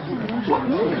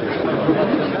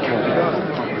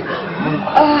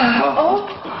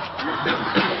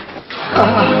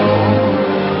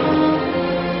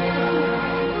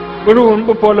 Burun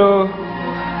bupolo.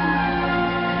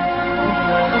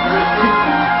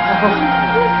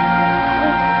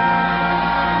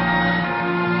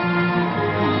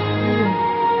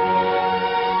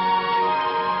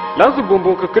 Lansu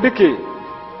bumbun ka kidike.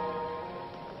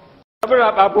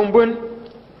 Abra ba bumbun.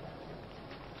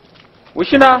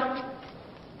 Wushina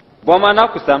boma na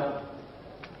kusam.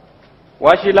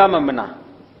 Washi lama muna.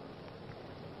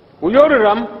 Uyori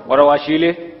ram wara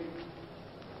washile.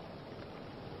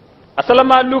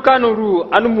 Asalama luka nuru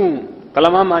anumu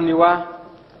kalama maniwa.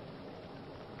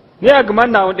 Ni agman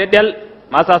na dedel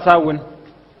masa sawun.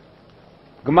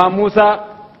 Gama Musa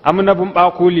amuna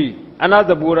bumba kuli ana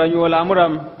zabura yola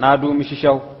amuram na du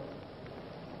mishishau.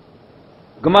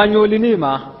 Gama nyoli ni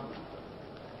ma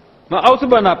ausu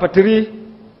bana patiri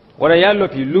wara yallo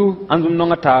filu anzum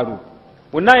nonga taru.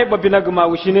 Unai babina gama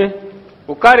wushine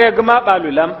ukare gama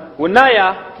balulam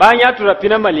unaya banya tura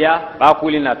pina malia ba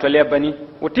kuli na tole bani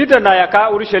utita na yaka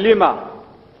urushalima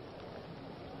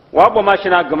wabo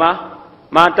mashina gama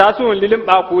ma tasu lilim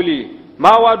ba kuli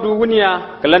ma wadu wuniya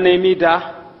kala ne mida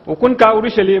ukun ka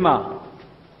urushalima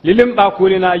lilim ba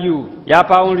kuli na yu ya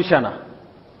fa urishana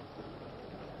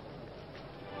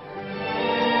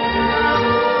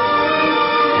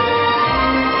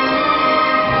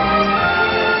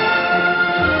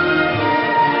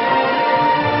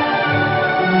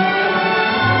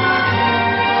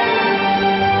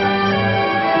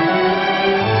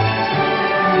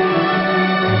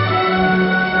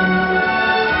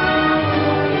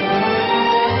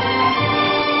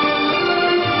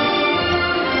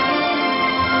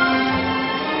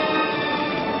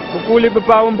kuli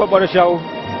bipawun babar shaw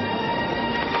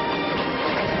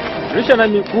rishana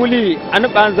mi kuli an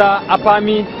banza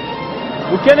apami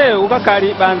ukene uka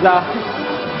kari banza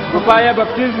rufaya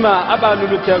baptisma aba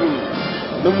lulutaru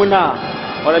numuna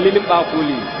wala lilim ba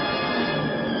kuli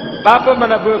papa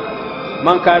mana bu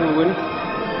mankaru wun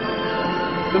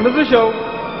tumuzu shaw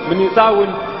mini sawun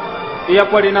iya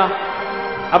kwarina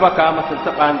abaka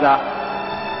masalta banza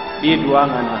bi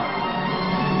duwangana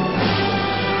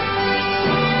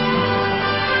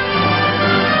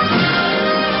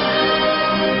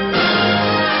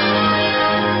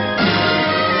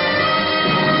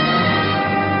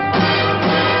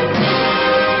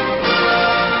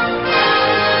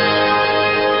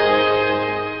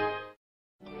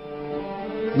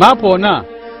Mapona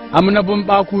amna bun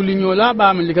bakuli nyola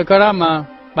ba mun lika karama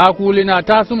bakuli na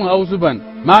tasu mun ausuban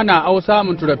mana ausa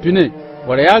mun turafine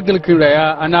wara ya gilkira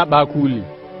ya ana bakuli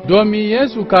domi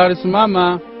Yesu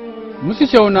karismama musi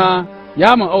shauna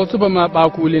ya mun ausuba ma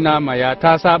bakuli na ma ya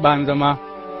tasa banzama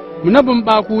muna bun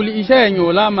bakuli isha ya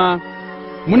nyola ma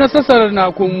muna sasar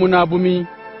na kun muna bumi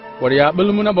wara ya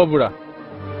bul muna babura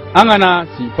angana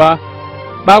sifa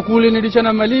bakuli ni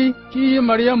dishana mali ki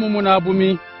Maryamu muna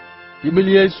bumi Ibil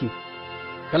Yesu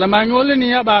kalamanyole ni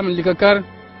ya ba min likakar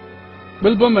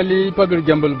bilbo mali pagir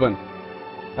jambulban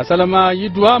asalama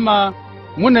yidwa ma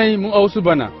munai mu ausu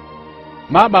bana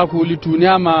ma ba ku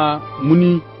lituniya ma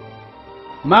muni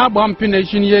ma bam pine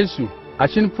shin Yesu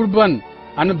ashin furban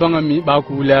an bangami ba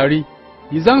ku lari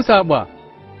yizan saba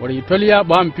wari toliya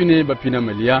bam pine ba pina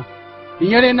maliya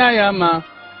inyare na ya ma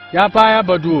ya pa ya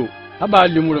badu aba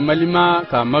limur malima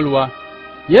kamalwa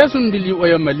Yesu ndili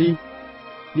oya mali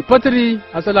ni patri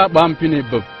asala bampine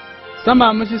bab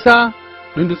sama musisa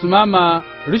dundu sumama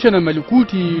rishana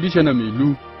malikuti rishana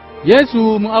milu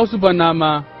Yesu mu ausu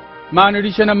banama ma ni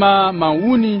rishana ma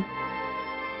wuni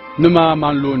numa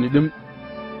manloni dim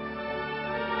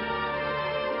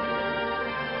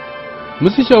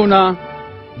musi shauna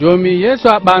domi Yesu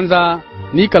a banza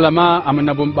ni kalama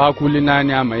amanabun bakuli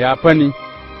nani ama ya fani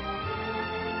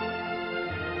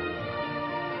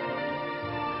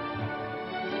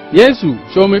Yesu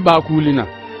shomi bakulina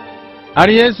har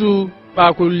Yesu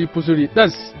bakuli pusuri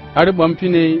das har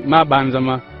bampine ma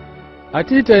banzama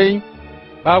atitai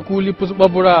bakuli pus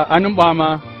babura anin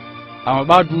bama amma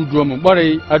ba duduwa mu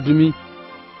bare adumi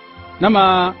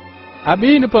nama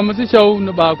abini pamasi shaw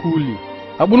no bakuli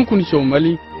abun kun shaw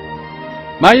mali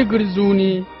mai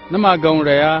girzuni nama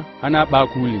gauraya ana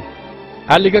bakuli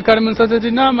aliga karmin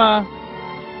sasati nama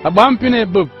abampine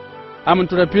bub amun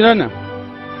turapinana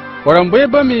warambe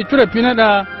ba mi turapina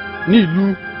da ni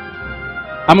lu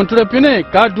amun turapine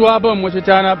ka duwa ba mo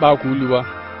tana bakuliwa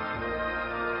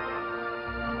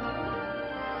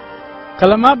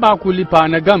kalama bakuli pa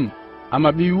na gam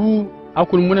ama biwu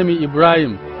akul munami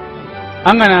Ibrahim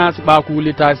angana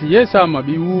bakuli tasi yesa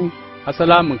mabiwu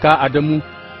asalamu ka Adamu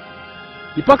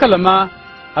ipa kalama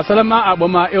asalama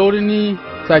abama eurini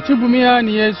saci bumiya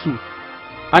ni Yesu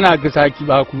ana gasaki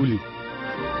bakuli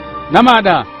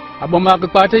namada abama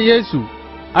kakpata Yesu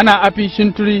ana api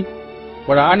shinturi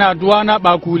wara ana duwa na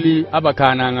bakuli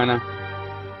abakana ngana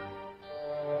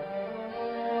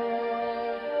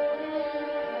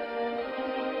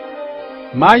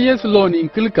ma Yesu loni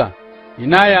kilka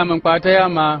ina ya man kwata ya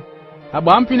ma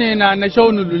abampine na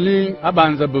shawnu lulin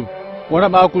abanzabu wara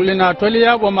bakuli na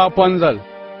toliya wa ma ponzal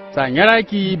sa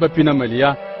nyaraki bapina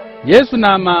maliya Yesu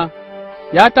na ma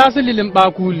ya tasililin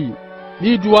bakuli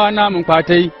ni duwa na man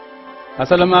kwatai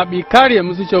asalama bi kare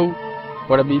musu shau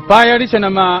wara bi payar shana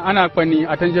ma ana kwani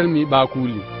atanjal mi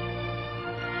bakuli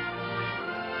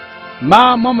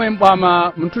ma mamayin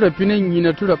bama mun tura pinin yi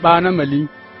na tura bana mali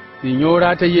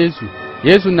sinyora ta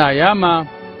Yesu na yama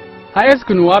a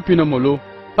eskinu wapi na molo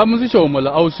pa musu shau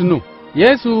mala ausunu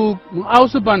Yesu mu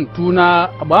ausu ban tuna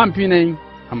abam pinin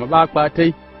amma ba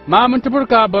kwatai ma mun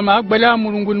tufurka ba ma gbala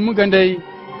murungun mugandai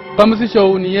pa musu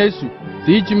shau ni Yesu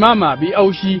si ji mama bi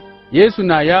aushi Yesu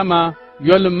na yama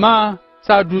yolma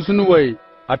sa dusunu wai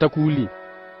atakuli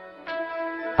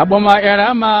abama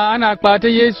yarama ana kwata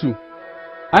Yesu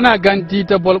ana ganti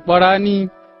ta bolborani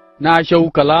na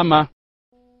shau kalama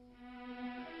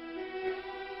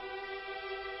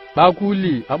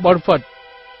bakuli a barfat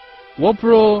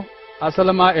wopro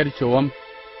asalama erchewam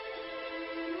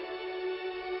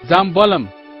zambolam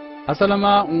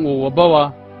asalama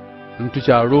ngowabawa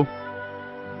ntucharo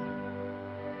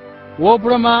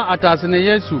wopro ma atasine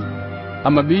Yesu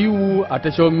amabiyu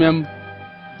atashomem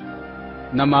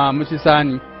nama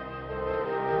musisani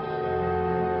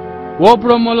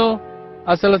wopro molo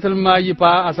asalatul ma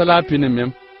yipa asala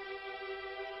pinemem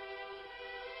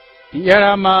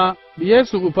yarama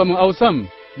Yesu upamu ausam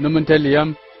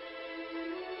numuntaliyam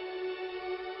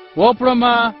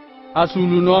Woprama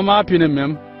asulu no ma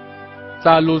pinemem.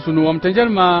 Sa lo sunu wam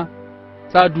tenjelma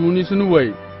sa duni sunu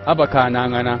wai abakana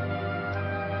ngana.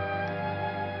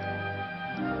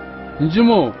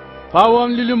 Njimo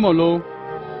pawam lilimolo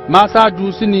ma sa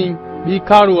du sini bi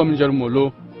karu wam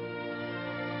jarmolo.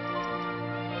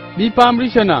 Bi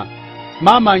pamrishana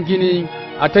ma mangini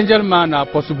atenjelma na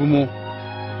posubumo.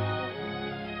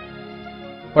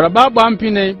 Para ba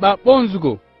bampine ba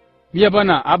bonzugo biya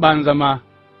bana abanzama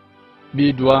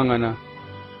bi duwangana.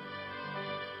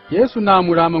 Yesu na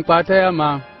muramin kwataya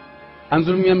ma an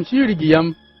zurmiyam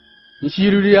shirigiyam in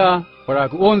shiririya para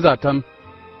ku onza tam.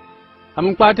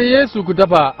 Amin kwata Yesu ku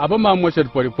dafa abama moshar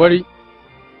fori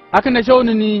aka na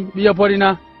shauni ni biya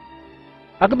forina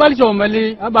aka bal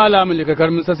shawmali abala mun ka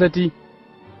karmin sasati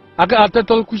aka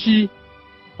atatol kushi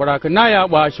para ka na ya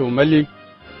ba shawmali.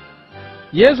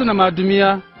 Yesu na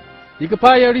madumiya yika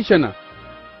paya rishana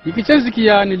yika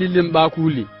canzikiya ni lilin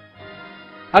bakuli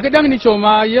aka dang ni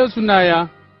shawma Yesu na ya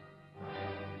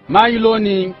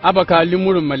mayiloni abaka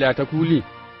limurin malata kuli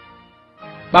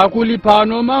bakuli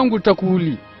pano mangu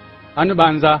takuli anu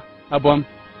banza abom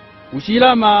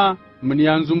ushila ma mun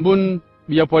yanzumbun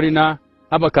biya porina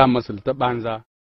abaka masul ta banza